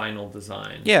the final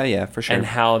design. Yeah, for sure. And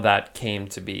how that came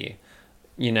to be,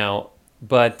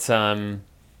 But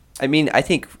I mean, I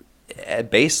think at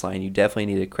baseline, you definitely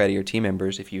need to credit your team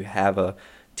members if you have a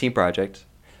team project.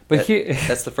 But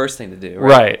that's the first thing to do,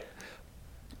 right?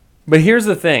 But here's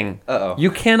the thing. Uh-oh.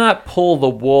 You cannot pull the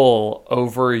wool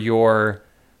over your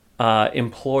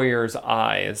employer's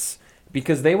eyes,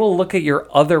 because they will look at your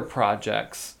other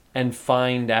projects and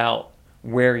find out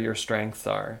where your strengths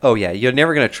are. Oh, yeah. You're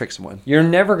never going to trick someone. You're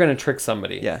never going to trick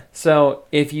somebody. Yeah. So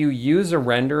if you use a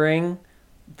rendering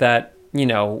that,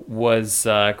 was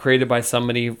created by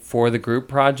somebody for the group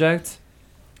project,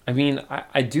 I mean,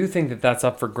 I do think that that's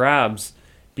up for grabs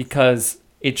because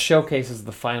it showcases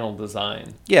the final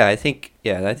design. Yeah, I think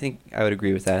I would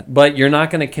agree with that. But you're not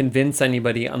going to convince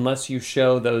anybody unless you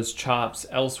show those chops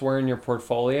elsewhere in your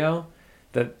portfolio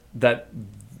that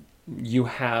you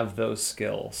have those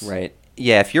skills. Right.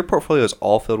 Yeah, if your portfolio is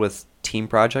all filled with team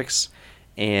projects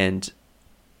and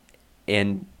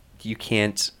you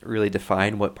can't really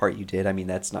define what part you did, I mean,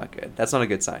 that's not good. That's not a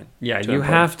good sign. Yeah, you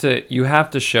have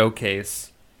to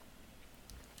showcase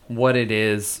what it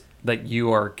is that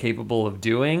you are capable of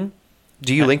doing.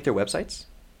 Do you link their websites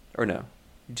or no?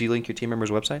 Do you link your team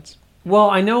members' websites? Well,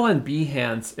 I know on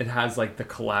Behance it has like the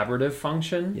collaborative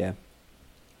function. Yeah.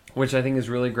 Which I think is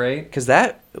really great. Because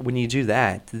when you do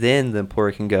that, then the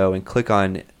employer can go and click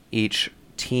on each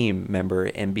team member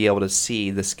and be able to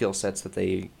see the skill sets that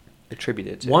they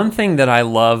attributed to. One thing that I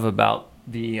love about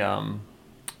the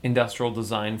industrial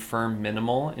design firm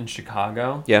Minimal in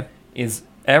Chicago is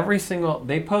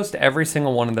they post every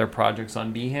single one of their projects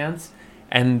on Behance,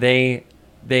 and they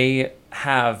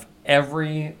have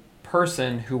every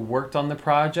person who worked on the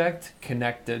project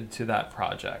connected to that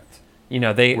project.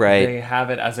 They have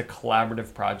it as a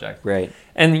collaborative project. Right.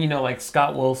 And, like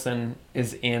Scott Wilson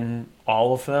is in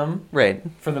all of them. Right.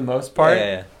 For the most part.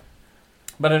 Yeah.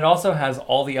 But it also has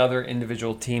all the other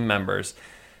individual team members.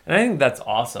 And I think that's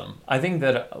awesome. I think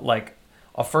that, like,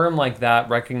 a firm like that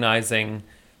recognizing,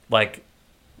 like,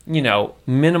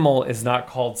 Minimal is not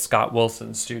called Scott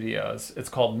Wilson Studios. It's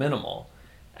called Minimal.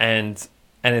 And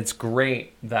it's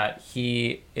great that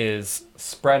he is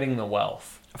spreading the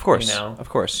wealth. Of course. Of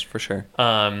course, for sure.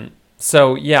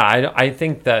 So, yeah, I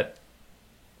think that,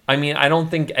 I mean, I don't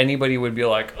think anybody would be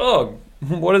like, oh,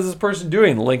 what is this person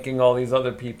doing linking all these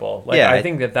other people? Like, yeah, I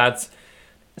think that's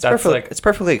it's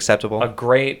perfectly acceptable. A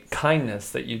great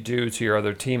kindness that you do to your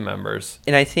other team members.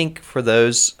 And I think for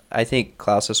those,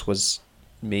 Clausus was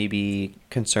maybe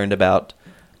concerned about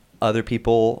other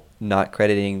people not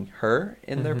crediting her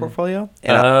in their portfolio.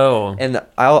 And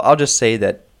I'll just say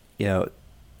that,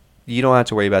 you don't have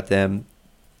to worry about them.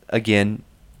 Again,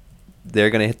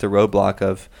 they're going to hit the roadblock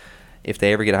of, if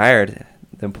they ever get hired,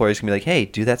 the employer's going to be like, hey,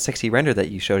 do that sexy render that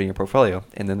you showed in your portfolio.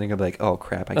 And then they're going to be like, oh,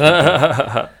 crap,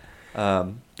 I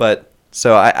can't. But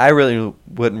so I really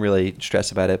wouldn't really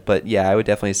stress about it. But, yeah, I would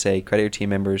definitely say credit your team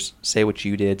members. Say what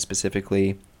you did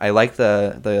specifically. I like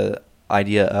the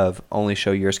idea of only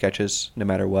show your sketches no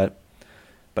matter what.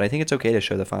 But I think it's okay to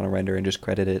show the final render and just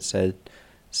credit it,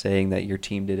 saying that your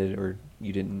team did it or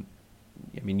you didn't.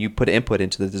 I mean, you put input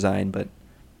into the design, but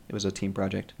it was a team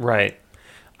project. Right.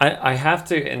 I have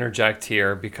to interject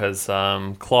here because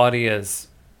Claudia's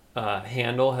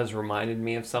handle has reminded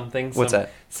me of something. What's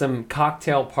that? Some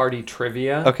cocktail party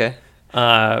trivia. Okay.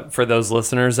 For those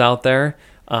listeners out there.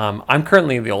 I'm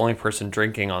currently the only person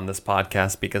drinking on this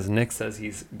podcast because Nick says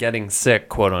he's getting sick,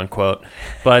 quote unquote.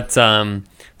 But I'm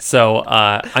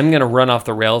going to run off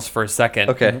the rails for a second.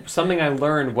 Okay. Something I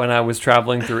learned when I was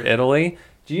traveling through Italy.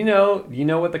 Do you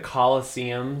know what the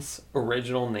Colosseum's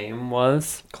original name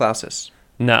was? Clausus.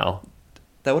 No.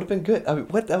 That would have been good. I mean,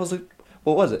 what was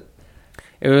it?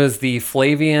 It was the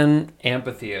Flavian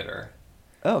Amphitheater.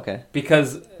 Oh, okay.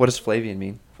 Because what does Flavian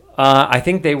mean? I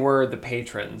think they were the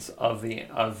patrons of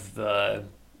the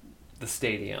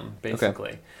stadium, basically.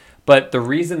 Okay. But the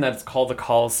reason that it's called the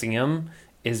Colosseum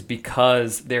is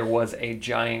because there was a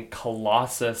giant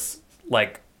colossus,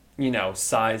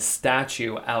 size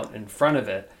statue out in front of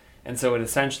it, and so it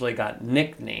essentially got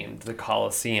nicknamed the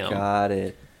Colosseum. Got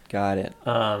it.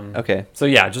 Okay. So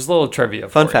yeah, just a little trivia.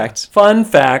 Fun facts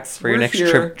for your next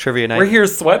trivia night. We're here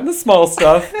sweating the small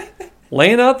stuff,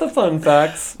 laying out the fun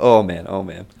facts. Oh man.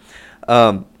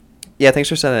 Yeah, thanks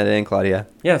for sending that in, Claudia.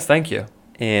 Yes, thank you.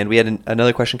 And we had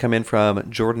another question come in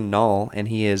from Jordan Null, and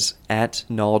he is at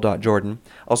null.jordan.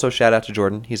 Also, shout out to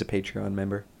Jordan. He's a Patreon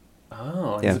member.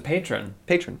 Oh, he's a patron.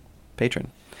 Patron.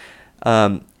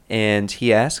 And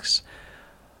he asks,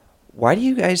 why do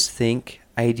you guys think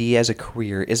ID as a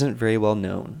career isn't very well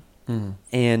known?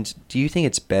 And do you think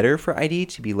it's better for ID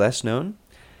to be less known?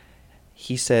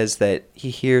 He says that he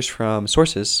hears from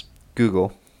sources,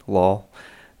 Google, lol,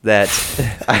 that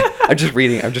I'm just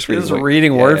reading. Just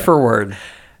reading word for word.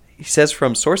 He says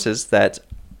from sources that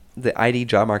the ID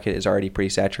job market is already pretty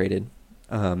saturated,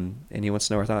 and he wants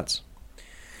to know our thoughts.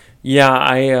 Yeah,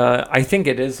 I think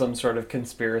it is some sort of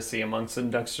conspiracy amongst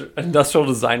industrial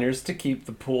designers to keep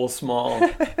the pool small.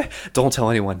 Don't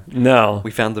tell anyone. No, we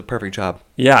found the perfect job.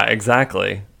 Yeah,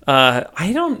 exactly.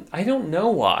 I don't know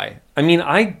why. I mean,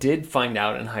 I did find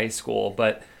out in high school,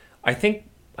 but I think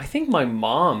my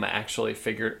mom actually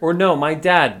figured, or no, my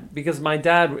dad, because my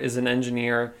dad is an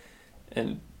engineer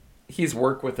and he's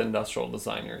worked with industrial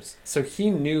designers. So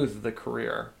he knew the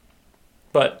career.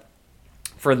 But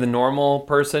for the normal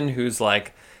person who's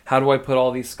like, how do I put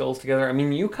all these skills together? I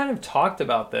mean, you kind of talked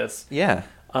about this. Yeah.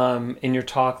 In your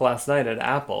talk last night at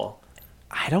Apple.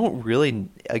 I don't really,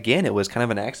 again, it was kind of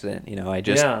an accident. I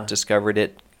just discovered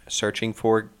it searching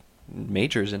for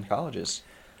majors in colleges.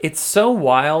 It's so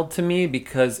wild to me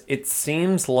because it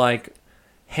seems like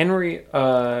Henry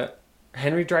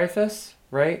Dreyfuss,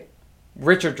 right?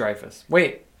 Richard Dreyfuss.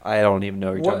 Wait. I don't even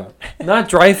know what you're talking about. Not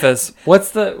Dreyfuss.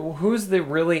 Who's the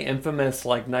really infamous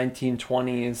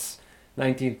 1920s,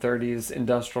 1930s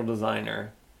industrial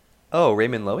designer? Oh,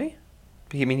 Raymond Loewy?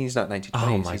 I mean, he's not 1920s.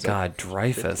 Oh my God,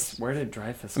 Dreyfuss. Where did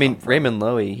Dreyfuss come from? Raymond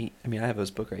Loewy, I have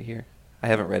his book right here. I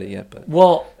haven't read it yet, but...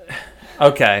 Well,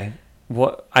 okay.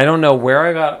 I don't know where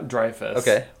I got Dreyfuss.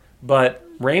 Okay. But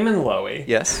Raymond Loewy.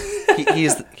 Yes.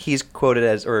 He's quoted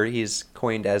as, or he's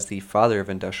coined as the father of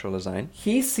industrial design.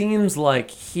 He seems like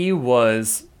he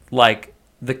was like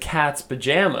the cat's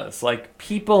pajamas. Like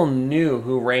people knew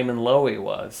who Raymond Loewy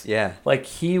was. Yeah. Like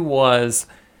he was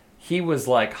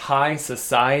like high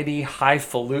society,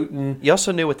 highfalutin. You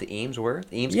also knew what the Eames were.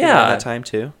 The Eames came around that time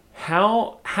too.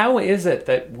 How is it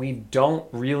that we don't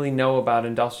really know about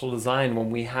industrial design when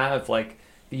we have like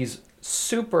these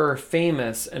super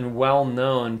famous and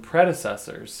well-known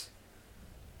predecessors?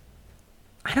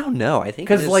 I don't know. I think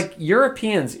because like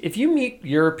Europeans, if you meet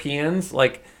Europeans,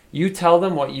 like you tell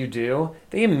them what you do,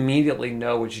 they immediately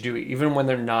know what you do, even when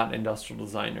they're not industrial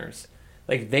designers.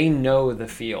 Like they know the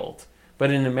field.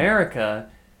 But in America,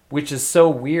 which is so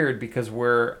weird because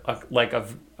we're like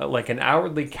an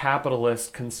outwardly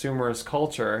capitalist consumerist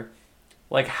culture,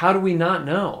 like how do we not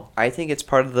know? I think it's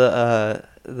part of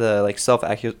the like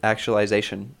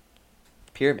self-actualization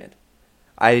pyramid.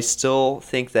 I still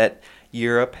think that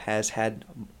Europe has had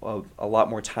a lot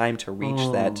more time to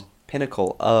reach that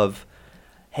pinnacle of,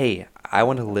 hey, I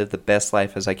want to live the best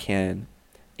life as I can.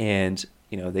 And,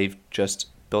 they've just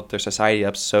built their society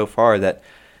up so far that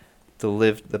to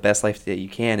live the best life that you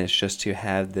can is just to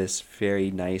have this very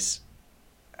nice,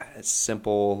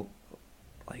 simple,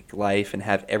 life and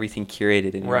have everything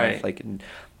curated in your life. And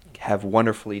have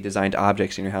wonderfully designed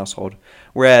objects in your household.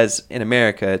 Whereas in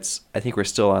America, I think we're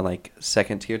still on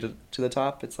second tier to the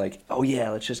top. It's like, oh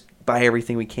yeah, let's just buy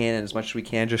everything we can and as much as we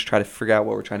can, just try to figure out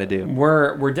what we're trying to do.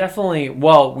 We're definitely,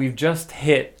 we've just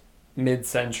hit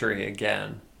mid-century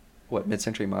again. What,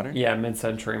 mid-century modern? Yeah,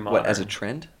 mid-century modern. What, as a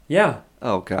trend? Yeah.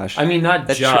 Oh gosh. I mean, not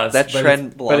that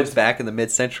trend belongs back in the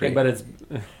mid-century. But it's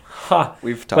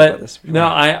we've talked about this before. No,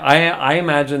 I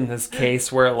imagine this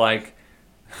case where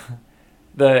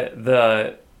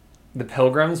the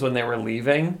Pilgrims, when they were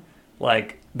leaving,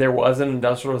 there was an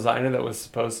industrial designer that was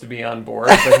supposed to be on board,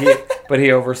 but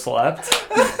he overslept.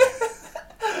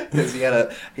 Because he had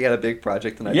a big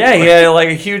project the night Yeah, before. he had like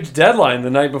a huge deadline the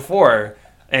night before,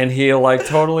 and he like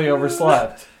totally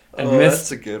overslept and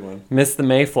That's a good one. missed the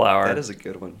Mayflower. That is a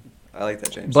good one. I like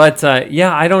that, James. But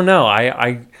yeah, I don't know.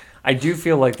 I do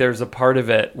feel like there's a part of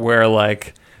it where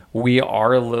like we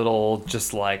are a little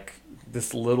just like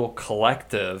this little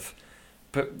collective.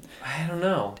 But I don't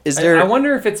know. I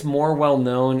wonder if it's more well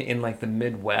known in like the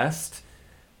Midwest,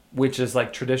 which is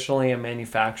like traditionally a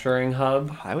manufacturing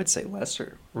hub. I would say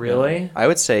lesser. Really? I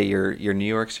would say your New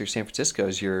Yorks, your San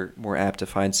Franciscos, you're more apt to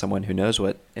find someone who knows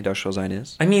what industrial design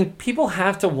is. I mean, people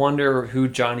have to wonder who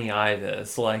Johnny Ive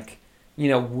is. Like, you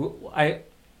know,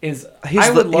 He's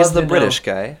the British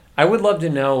guy. I would love to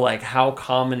know like how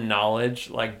common knowledge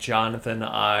like Jonathan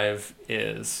Ive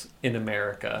is in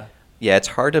America. Yeah, it's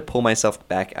hard to pull myself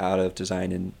back out of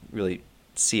design and really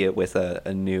see it with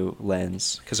a new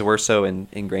lens because we're so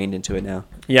ingrained into it now.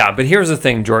 Yeah, but here's the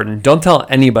thing, Jordan. Don't tell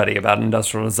anybody about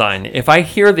industrial design. If I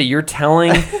hear that you're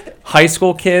telling high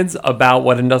school kids about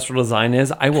what industrial design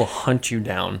is, I will hunt you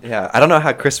down. Yeah, I don't know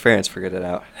how Chris Ferentz figured it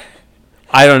out.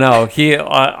 I don't know.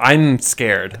 I'm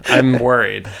scared. I'm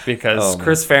worried because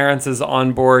Chris Ferentz is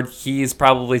on board. He's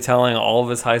probably telling all of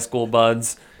his high school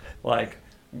buds, like,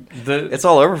 it's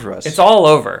all over for us. It's all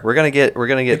over. We're gonna get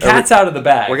the cat's out of the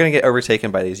bag. We're gonna get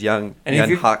overtaken by these young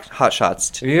hot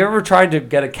shots. Have you ever tried to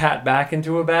get a cat back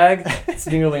into a bag? It's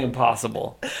nearly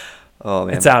impossible. Oh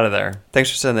man, it's out of there. Thanks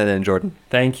for sending that in, Jordan.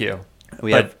 Thank you.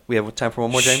 We have time for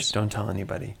one more, James. Don't tell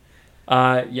anybody.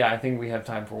 Yeah, I think we have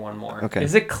time for one more. Okay.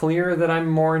 Is it clear that I'm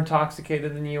more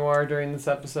intoxicated than you are during this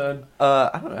episode?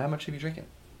 I don't know. How much have you drinking?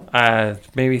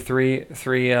 Maybe three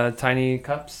tiny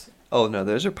cups. Oh no,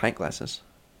 those are pint glasses.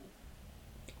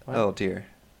 What? Oh dear.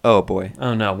 Oh boy.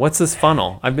 Oh no. What's this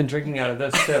funnel? I've been drinking out of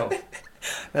this too.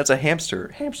 That's a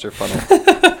hamster funnel.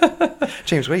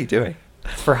 James, what are you doing?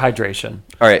 It's for hydration.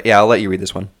 All right. Yeah, I'll let you read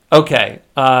this one. Okay.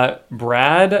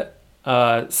 Brad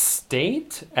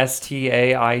State, Stait,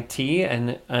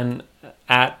 and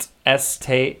at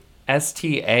Staiteb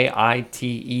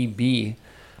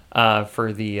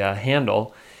for the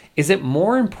handle. Is it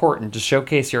more important to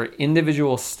showcase your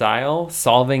individual style,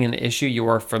 solving an issue you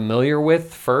are familiar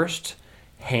with first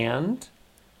hand,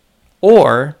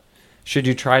 or should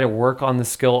you try to work on the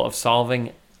skill of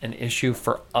solving an issue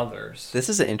for others? This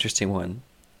is an interesting one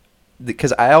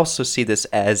because I also see this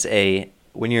as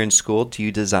when you're in school, do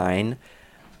you design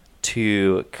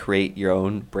to create your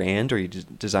own brand, or you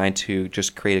design to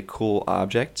just create a cool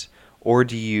object, or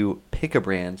do you pick a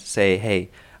brand, say, hey,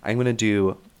 I'm going to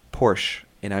do Porsche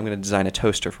and I'm going to design a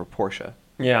toaster for Porsche?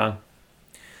 Yeah.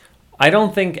 I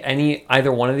don't think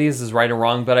either one of these is right or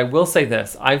wrong, but I will say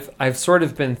this. I've sort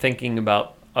of been thinking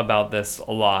about this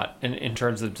a lot in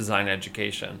terms of design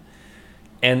education.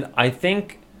 And I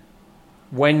think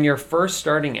when you're first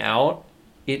starting out,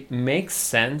 it makes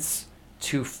sense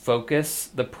to focus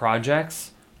the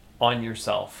projects on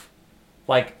yourself.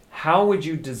 Like, how would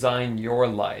you design your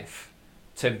life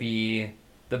to be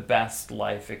the best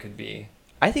life it could be?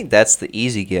 I think that's the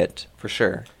easy get for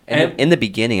sure. And in the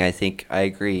beginning, I think I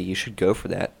agree. You should go for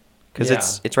that because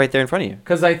it's right there in front of you.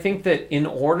 Because I think that in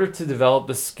order to develop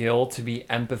the skill to be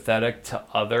empathetic to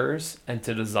others and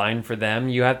to design for them,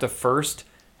 you have to first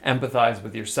empathize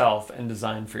with yourself and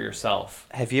design for yourself.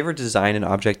 Have you ever designed an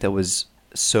object that was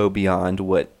so beyond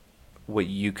what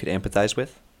you could empathize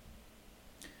with?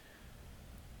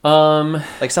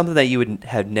 Like something that you would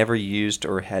have never used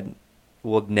or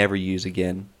will never use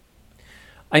again.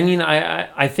 I mean,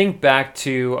 I think back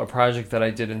to a project that I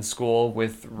did in school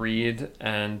with Reed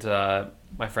and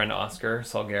my friend Oscar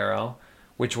Salguero,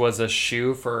 which was a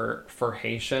shoe for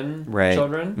Haitian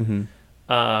children.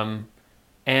 Mm-hmm.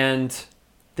 And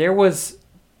there was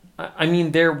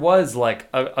like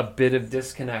a bit of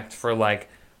disconnect for like,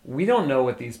 we don't know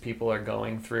what these people are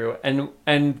going through.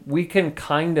 And we can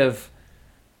kind of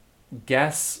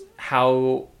guess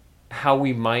how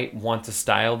we might want to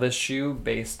style this shoe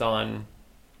based on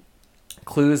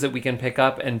clues that we can pick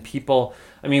up. And people,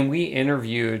 I mean, we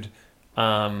interviewed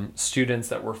students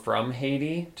that were from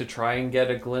Haiti to try and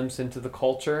get a glimpse into the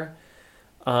culture.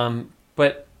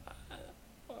 But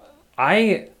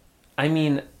I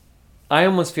mean, I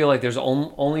almost feel like there's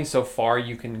only so far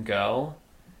you can go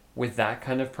with that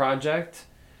kind of project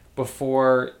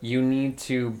before you need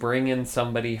to bring in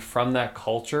somebody from that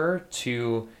culture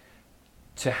to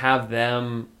have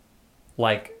them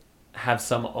like have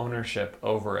some ownership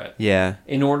over it. Yeah.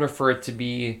 In order for it to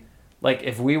be like,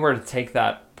 if we were to take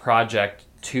that project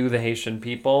to the Haitian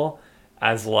people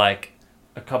as like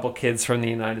a couple kids from the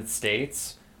United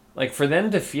States, like for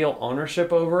them to feel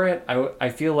ownership over it, I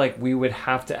feel like we would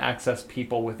have to access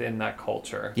people within that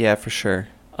culture. Yeah, for sure.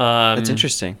 That's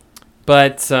interesting.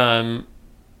 But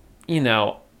you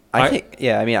know, I think,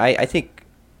 yeah, I mean, I think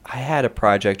I had a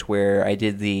project where I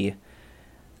did the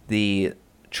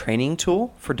training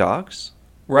tool for dogs,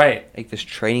 right. like this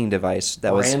training device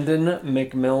that was. Brandon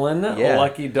McMillan, Yeah.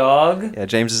 Lucky Dog. Yeah,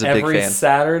 James is a big Every fan.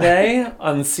 Saturday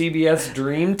on CBS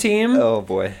Dream Team. Oh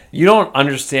boy, You don't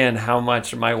understand how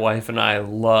much my wife and I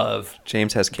love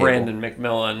James has cable. Brandon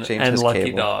McMillan James and has Lucky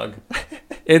cable. Dog.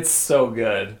 It's so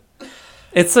good.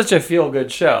 It's such a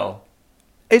feel-good show.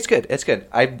 It's good. It's good.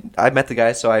 I met the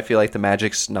guy, so I feel like the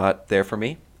magic's not there for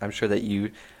me. I'm sure that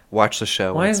you watch the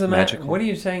show. Why and is it's the magical. What are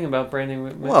you saying about Brandon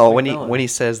McMillan? Well, when he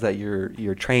says that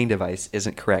your training device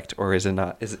isn't correct or is it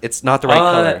not, it's not the right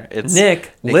color. It's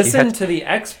Nick, you listen have to the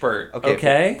expert. Okay.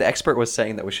 Okay. The expert was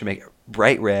saying that we should make it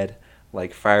bright red,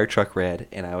 like fire truck red,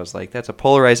 and I was like, that's a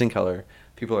polarizing color.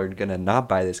 People are gonna not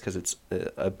buy this because it's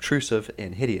obtrusive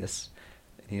and hideous.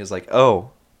 And he was like,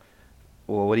 oh,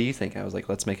 well, what do you think? I was like,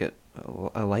 let's make it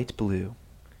a light blue.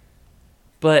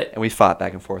 But And we fought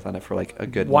back and forth on it for like a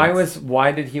good.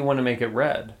 why did he want to make it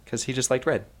red? Because he just liked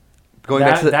red.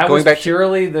 That was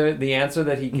purely the answer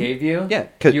that he gave you? Yeah,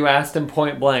 You asked him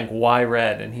point blank, why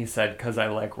red? And he said, because I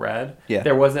like red. Yeah.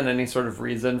 There wasn't any sort of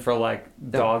reason for like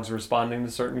dogs responding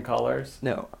to certain colors.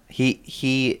 No,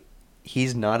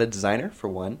 he's not a designer for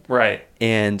one, Right.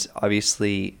 and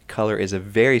obviously color is a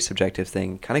very subjective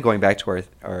thing. Kind of going back to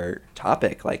our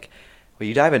topic, like when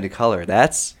you dive into color,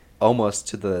 that's almost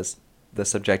to the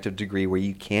subjective degree where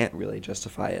you can't really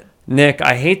justify it. Nick,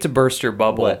 I hate to burst your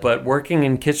bubble, What? but working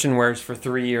in kitchenwares for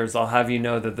 3 years, I'll have you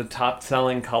know that the top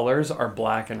selling colors are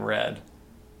black and red.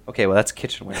 Okay, well that's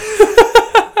kitchenware.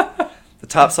 The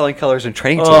top selling colors in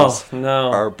training Oh, tools no.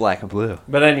 are black and blue.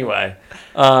 But anyway,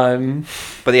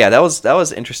 But yeah, that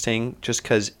was interesting just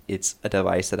because it's a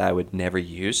device that I would never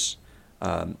use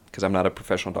because I'm not a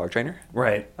professional dog trainer.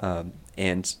 right.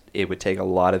 And it would take a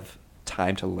lot of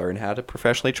time to learn how to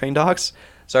professionally train dogs.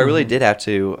 So I really did have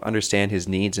to understand his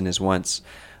needs and his wants,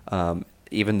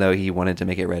 even though he wanted to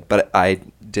make it red. But I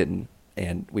didn't,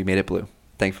 and we made it blue,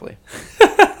 thankfully.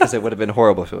 Because it would have been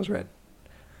horrible if it was red.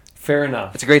 Fair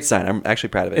enough. It's a great sign. I'm actually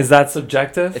proud of it. Is that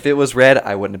subjective? If it was red,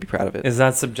 I wouldn't be proud of it. Is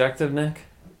that subjective, Nick?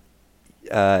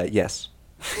 Yes.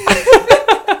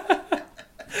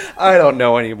 I don't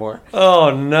know anymore.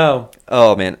 Oh, no.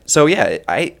 Oh, man. So, yeah,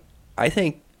 I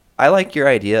think I like your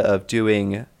idea of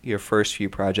doing your first few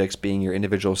projects being your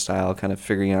individual style, kind of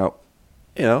figuring out,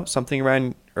 something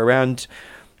around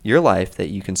your life that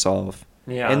you can solve.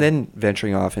 Yeah. And then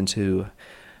venturing off into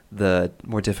the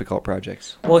more difficult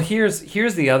projects. Well, here's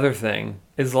the other thing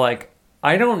is like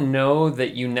I don't know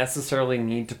that you necessarily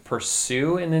need to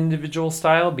pursue an individual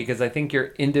style because I think your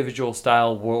individual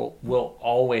style will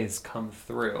always come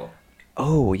through.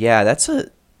 Oh, yeah, that's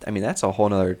a whole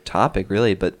nother topic,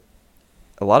 really, but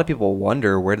a lot of people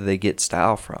wonder where do they get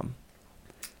style from.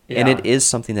 And Yeah. it is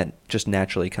something that just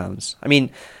naturally comes. I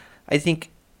mean, I think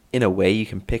in a way you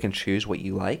can pick and choose what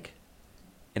you like,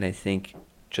 and I think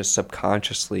just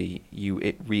subconsciously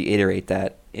you reiterate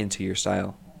that into your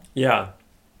style. Yeah,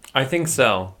 I think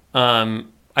so. I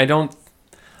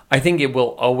think it will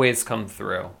always come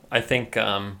through. I think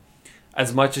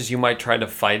as much as you might try to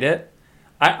fight it,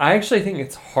 I actually think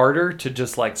it's harder to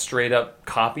just like straight up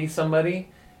copy somebody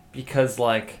because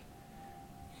like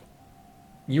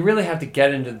you really have to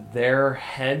get into their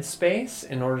headspace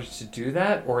in order to do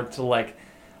that or to like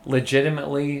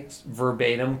legitimately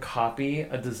verbatim copy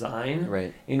a design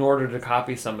Right. in order to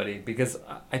copy somebody because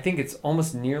I think it's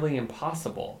almost nearly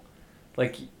impossible.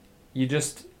 Like you'd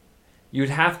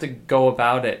have to go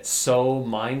about it so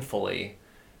mindfully,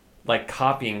 like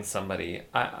copying somebody.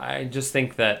 I just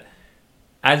think that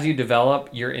as you develop,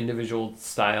 your individual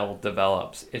style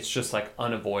develops. It's just like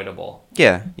unavoidable.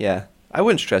 Yeah, yeah. I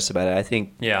wouldn't stress about it. I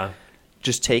think Yeah.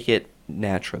 just take it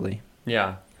naturally.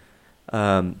 Yeah.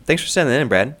 Thanks for sending that in,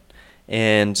 Brad.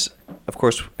 And of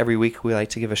course, every week we like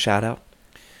to give a shout out.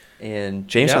 And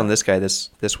James Yeah. on this guy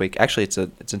this week. Actually,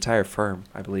 it's entire firm,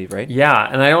 I believe, right? Yeah,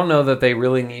 and I don't know that they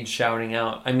really need shouting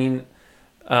out. I mean,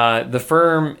 the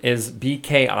firm is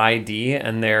BKID,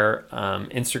 and their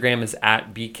Instagram is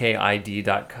at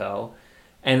bkid.co.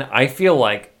 And I feel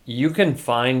like you can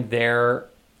find their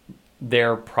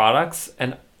products,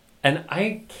 and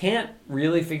I can't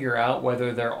really figure out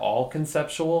whether they're all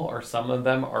conceptual or some of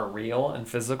them are real and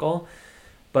physical,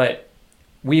 but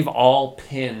we've all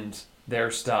pinned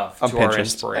their stuff On to our Pinterest.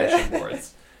 inspiration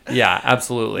boards. Yeah,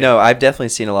 absolutely. No, I've definitely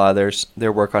seen a lot of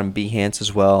their work on Behance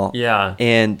as well. Yeah.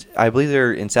 And I believe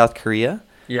they're in South Korea.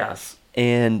 Yes.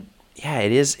 And yeah,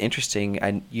 it is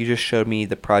interesting. You just showed me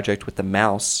the project with the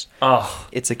mouse. Oh,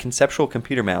 It's a conceptual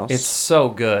computer mouse. it's so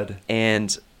good.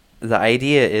 And the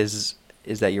idea is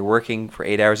that you're working for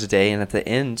 8 hours a day, and at the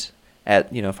end,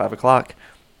 at 5 o'clock,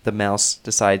 the mouse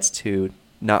decides to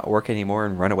not work anymore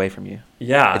and run away from you.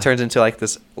 Yeah. It turns into like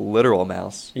this literal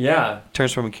mouse. Yeah.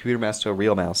 Turns from a computer mouse to a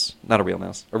real mouse. Not a real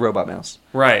mouse, a robot mouse.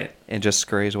 Right. And just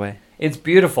scurries away. It's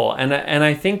beautiful. And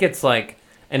I think it's like,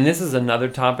 and this is another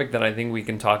topic that I think we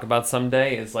can talk about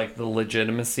someday, is like the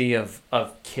legitimacy of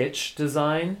kitsch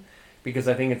design, because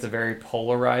I think it's a very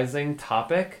polarizing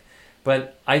topic.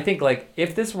 But I think like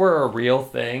if this were a real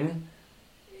thing,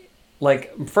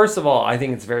 like first of all, I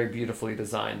think it's very beautifully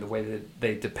designed the way that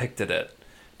they depicted it.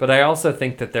 But I also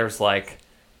think that there's like,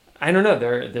 I don't know,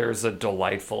 there's a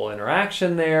delightful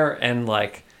interaction there, and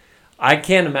like I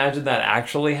can't imagine that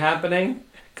actually happening,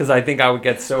 because I think I would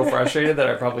get so frustrated that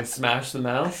I'd probably smash the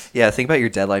mouse. Yeah, think about your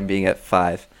deadline being at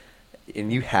 5,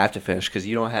 and you have to finish because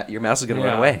you don't have your mouse is going to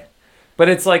run away. But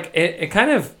it's like it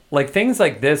kind of like things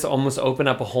like this almost open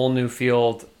up a whole new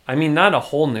field. I mean, not a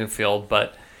whole new field,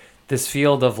 but this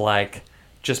field of like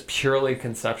just purely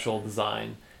conceptual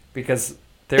design, because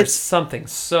there's something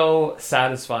so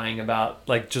satisfying about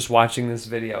like just watching this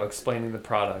video explaining the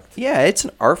product. Yeah, it's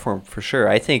an art form for sure.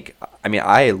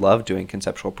 I love doing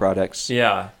conceptual products.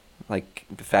 Yeah. Like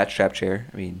the Fat Strap chair.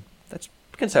 I mean, that's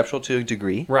conceptual to a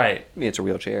degree. Right. I mean, it's a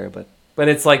real chair, but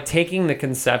it's like taking the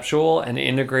conceptual and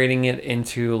integrating it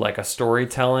into like a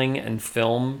storytelling and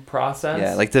film process.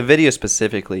 yeah, like the video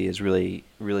specifically is really,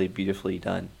 really beautifully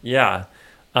done. Yeah.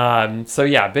 So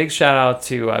yeah, big shout out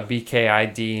to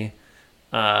BKID.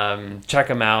 Check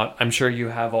them out. I'm sure you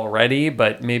have already,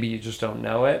 but maybe you just don't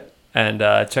know it. And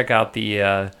check out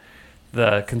the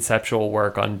conceptual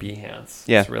work on Behance.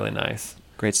 Yeah. It's really nice.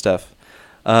 Great stuff.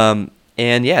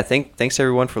 And yeah, thanks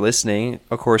everyone for listening.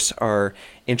 Of course, our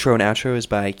intro and outro is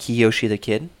by Kiyoshi the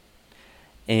Kid.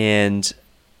 And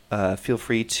feel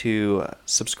free to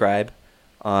subscribe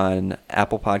on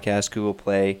Apple Podcasts, Google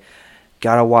Play.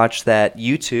 Gotta watch that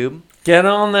YouTube. Get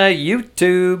on that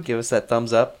YouTube. Give us that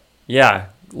thumbs up. Yeah,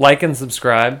 like and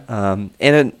subscribe.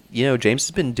 And James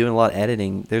has been doing a lot of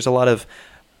editing. There's a lot of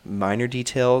micro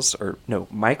details.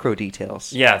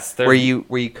 Yes, where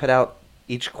you cut out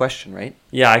each question, right?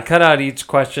 Yeah, I cut out each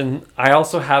question. I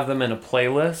also have them in a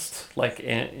playlist,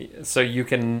 so you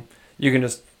can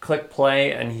just click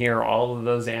play and hear all of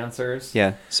those answers.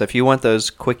 Yeah. So if you want those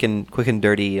quick and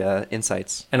dirty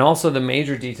insights, and also the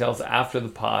major details after the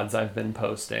pods I've been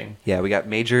posting. Yeah, we got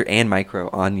major and micro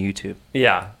on YouTube.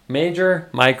 Yeah, major,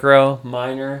 micro,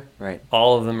 minor. Right.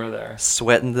 All of them are there.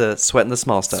 Sweating the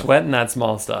small stuff. Sweating that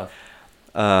small stuff.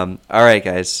 All right,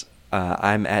 guys.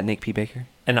 I'm at Nick P. Baker.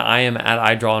 And I am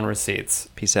at iDrawing Receipts.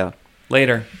 Peace out.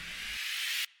 Later.